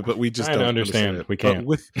think, but we just don't understand it. We can't.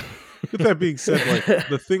 With that being said, like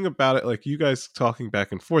the thing about it, like you guys talking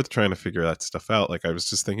back and forth, trying to figure that stuff out. Like I was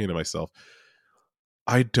just thinking to myself,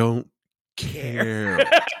 I don't care.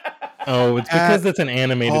 Oh, it's because it's an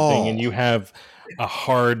animated thing, and you have a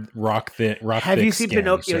hard rock. Have you seen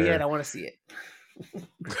Pinocchio yet? I want to see it.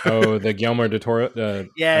 The Guillermo del Toro.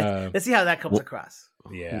 Let's see how that comes across.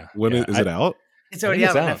 Yeah, is it out? It's already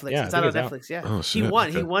out on Netflix. It's out on Netflix. Yeah, oh, shit.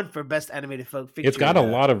 He won for best animated feature. It's got a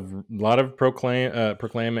lot of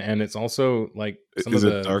proclaim, and it's also like some of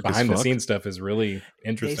the behind the scenes stuff is really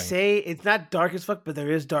interesting. They say it's not dark as fuck, but there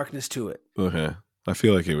is darkness to it. Okay. I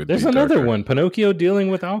feel like it would. There's another one, Pinocchio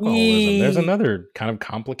dealing with alcoholism. There's another kind of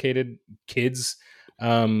complicated kids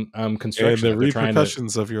construction. And the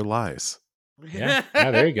repercussions of your lies. Yeah,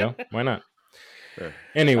 there you go. Why not? Sure.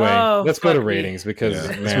 Anyway, let's go to ratings because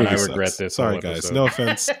man, I regret this. Sorry, guys. No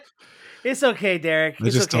offense. It's okay, Derek. I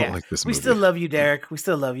just don't like this movie. We still love you, Derek. We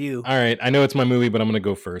still love you. All right, I know it's my movie, but I'm going to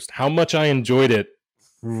go first. How much I enjoyed it?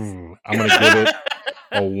 I'm going to give it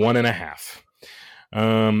a 1.5.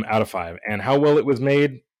 Out of 5. And how well it was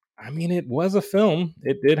made, I mean, it was a film.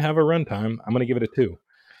 It did have a runtime. I'm going to give it a 2.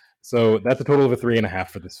 So that's a total of a 3.5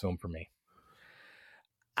 for this film for me.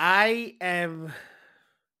 I'm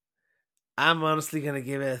honestly going to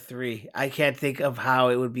give it a 3. I can't think of how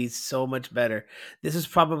it would be so much better. This is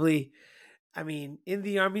probably, In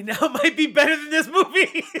the Army Now might be better than this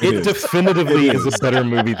movie. It definitively is a better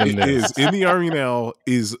movie than this. In the Army Now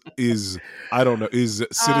is I don't know, is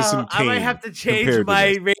Citizen Kane. I might have to change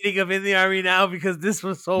my rating of In the Army Now because this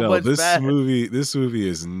was so much bad. This movie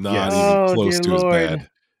is not even close to as bad.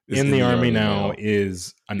 In the Army Now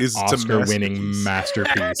is an Oscar-winning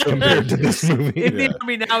masterpiece compared to this movie. In the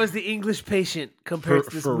Army Now is The English Patient compared to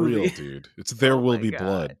this movie. For real, dude. It's There Will Be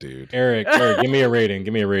Blood, dude. Eric, give me a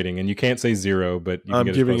rating. And you can't say 0, but you can I'm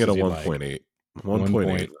get giving it a as 1.8.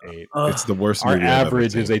 1.8. It's the worst Our movie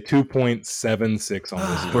average is a 2.76 on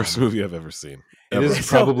this. Worst movie I've ever seen. It is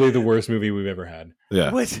probably the worst movie we've ever had.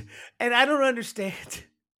 Yeah. And I don't understand.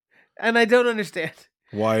 And I don't understand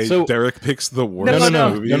why Derek picks the worst movies.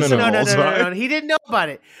 No. He didn't know about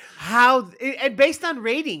it. And based on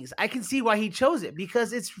ratings, I can see why he chose it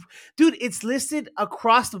because it's listed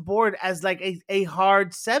across the board as like a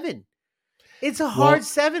hard 7. It's a hard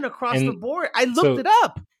 7 across the board. I looked it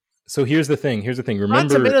up. So here's the thing. Remember, Rotten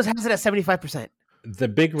Tomatoes has it at 75%. The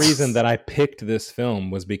big reason that I picked this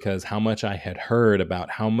film was because how much I had heard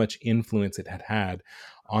about how much influence it had had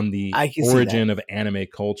on the origin of anime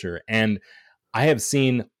culture. And I have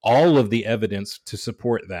seen all of the evidence to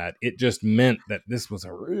support that. It just meant that this was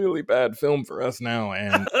a really bad film for us now.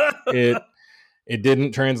 And it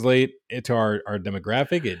didn't translate to our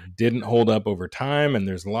demographic. It didn't hold up over time. And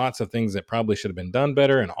there's lots of things that probably should have been done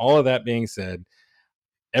better. And all of that being said,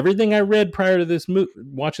 everything I read prior to this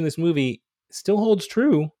watching this movie still holds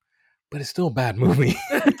true, but it's still a bad movie.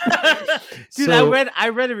 Dude, I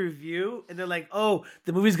read a review and they're like, "Oh,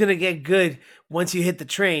 the movie's gonna get good once you hit the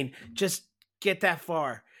train. Just get that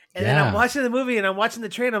far." And then I'm watching the movie and I'm watching the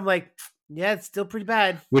train. I'm like, "Yeah, it's still pretty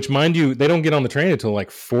bad." Which, mind you, they don't get on the train until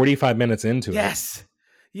like 45 minutes into it.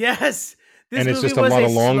 Yes. And it's just a lot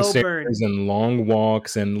of long stairs and long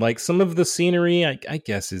walks, and like some of the scenery, I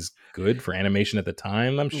guess, is good for animation at the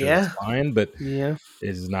time. I'm sure it's fine, but it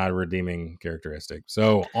is not a redeeming characteristic.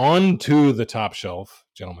 So on to the top shelf,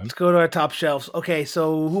 gentlemen. Let's go to our top shelves. Okay,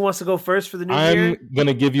 so who wants to go first for the new year? I'm going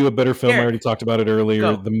to give you a better film. I already talked about it earlier.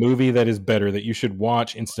 Go. The movie that is better that you should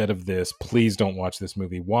watch instead of this. Please don't watch this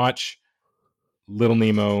movie. Watch Little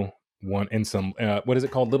Nemo. One in some what is it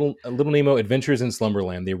called? Little Nemo Adventures in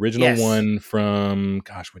Slumberland, the original one from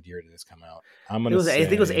what year did this come out? I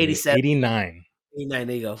think it was 87. 89. 89,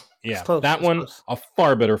 there you go. Yeah, that one, a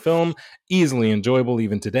far better film, easily enjoyable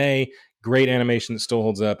even today. Great animation that still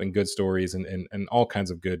holds up, and good stories, and all kinds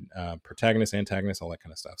of good protagonists, antagonists, all that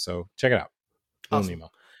kind of stuff. So check it out. Little Nemo.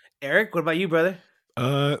 Eric, what about you, brother?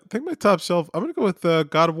 I think my top shelf, I'm going to go with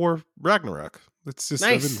God of War Ragnarok. It's just,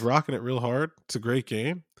 I've been rocking it real hard. It's a great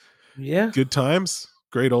game. Yeah. Good times.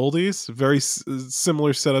 Great oldies. Very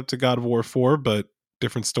similar setup to God of War 4, but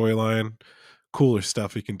different storyline. Cooler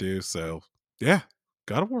stuff you can do. So, yeah.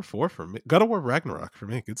 God of War 4 for me. God of War Ragnarok for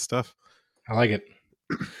me. Good stuff. I like it.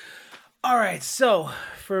 All right. So,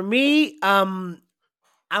 for me, I'm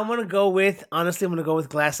going to go with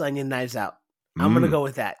Glass Onion Knives Out. I'm going to go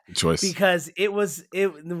with that. Choice. Because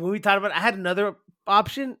when we talked about it, I had another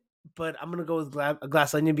option, but I'm going to go with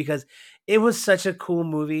Glass Onion because it was such a cool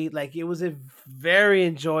movie. Like, it was a very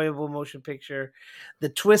enjoyable motion picture. The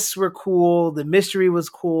twists were cool. The mystery was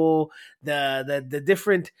cool. The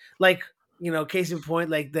different, like, you know, case in point,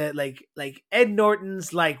 like Ed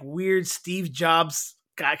Norton's like weird Steve Jobs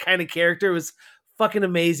kind of character was fucking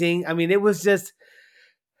amazing. I mean, it was just,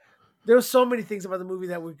 there were so many things about the movie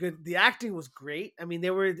that were good. The acting was great. I mean,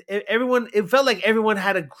 it felt like everyone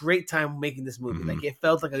had a great time making this movie. Mm-hmm. Like, it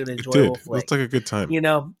felt like an enjoyable flick. It felt like a good time. You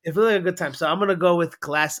know, it felt like a good time. So I'm going to go with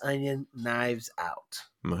Glass Onion Knives Out.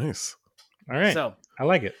 Nice. All right. So I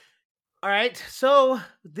like it. All right. So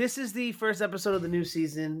this is the first episode of the new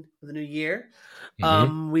season, of the new year.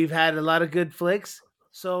 Mm-hmm. We've had a lot of good flicks.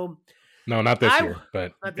 So no, not this year,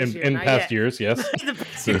 but in past years, yes.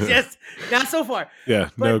 Yes, not so far. Yeah,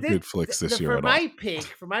 but good flicks this year.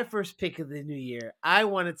 For my first pick of the new year, I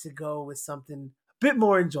wanted to go with something a bit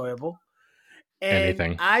more enjoyable. And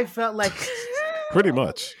anything. I felt like pretty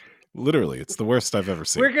much. Literally, it's the worst I've ever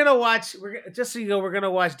seen. We're gonna watch. Just so you know, we're gonna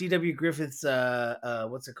watch D.W. Griffith's.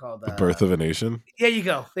 What's it called? The Birth of a Nation. There you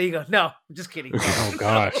go. No, I'm just kidding. Oh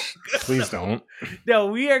gosh, please don't. No,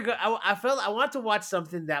 we are. I want to watch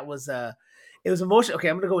something that was. It was a motion. Okay,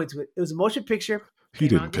 I'm gonna go into it. It was a motion picture. He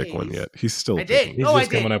didn't pick one yet. He's still. I did. He's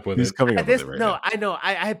just coming up with it. He's coming up with it right now. No, I know.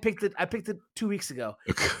 I picked it. I picked it 2 weeks ago.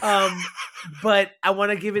 But I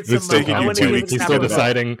want to give it some. It's taking you 2 weeks. He's still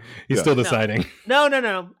deciding. He's still deciding.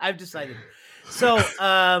 No. I've decided. So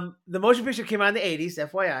the motion picture came out in the 80s.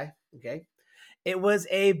 FYI. Okay, it was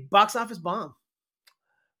a box office bomb,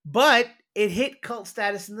 but it hit cult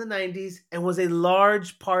status in the 90s and was a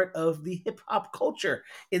large part of the hip hop culture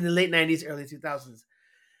in the late 90s, early 2000s.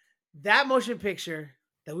 That motion picture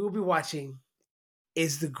that we will be watching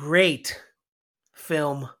is the great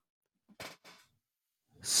film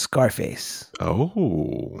Scarface.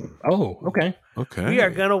 Oh, okay. We are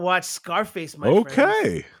gonna watch Scarface, my friends.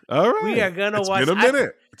 Okay, all right. We are gonna watch.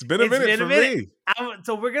 It's been a minute for me.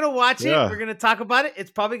 So we're gonna watch it. We're gonna talk about it.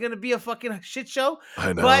 It's probably gonna be a fucking shit show.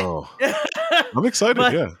 I know. I'm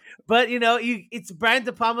excited. But it's Brian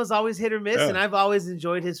De Palma's always hit or miss, and I've always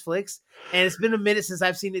enjoyed his flicks. And it's been a minute since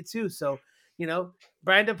I've seen it too. So,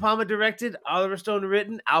 Brian De Palma directed, Oliver Stone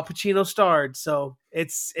written, Al Pacino starred. So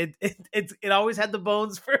it always had the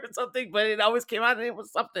bones for something, but it always came out and it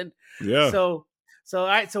was something. Yeah. So all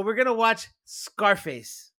right. So we're gonna watch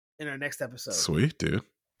Scarface in our next episode. Sweet, dude.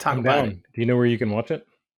 Talk about it. Do you know where you can watch it?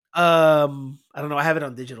 I don't know. I have it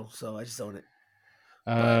on digital, so I just own it.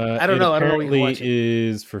 I don't know. Apparently, it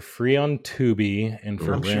is for free on Tubi and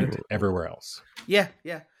for rent everywhere else. Yeah.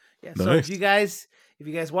 Nice. So if you guys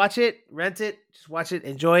watch it, rent it, just watch it,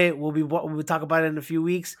 enjoy it. We'll talk about it in a few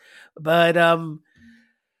weeks. But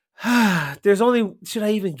there's only. Should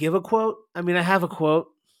I even give a quote? I mean, I have a quote.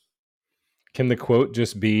 Can the quote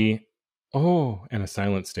just be, "Oh," and a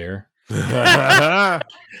silent stare? That's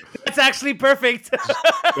actually perfect.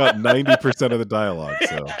 About 90% of the dialogue.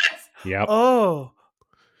 So. Yep. Oh.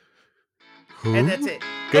 And that's it.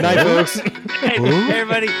 Good night, folks.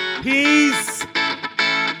 Everybody, peace.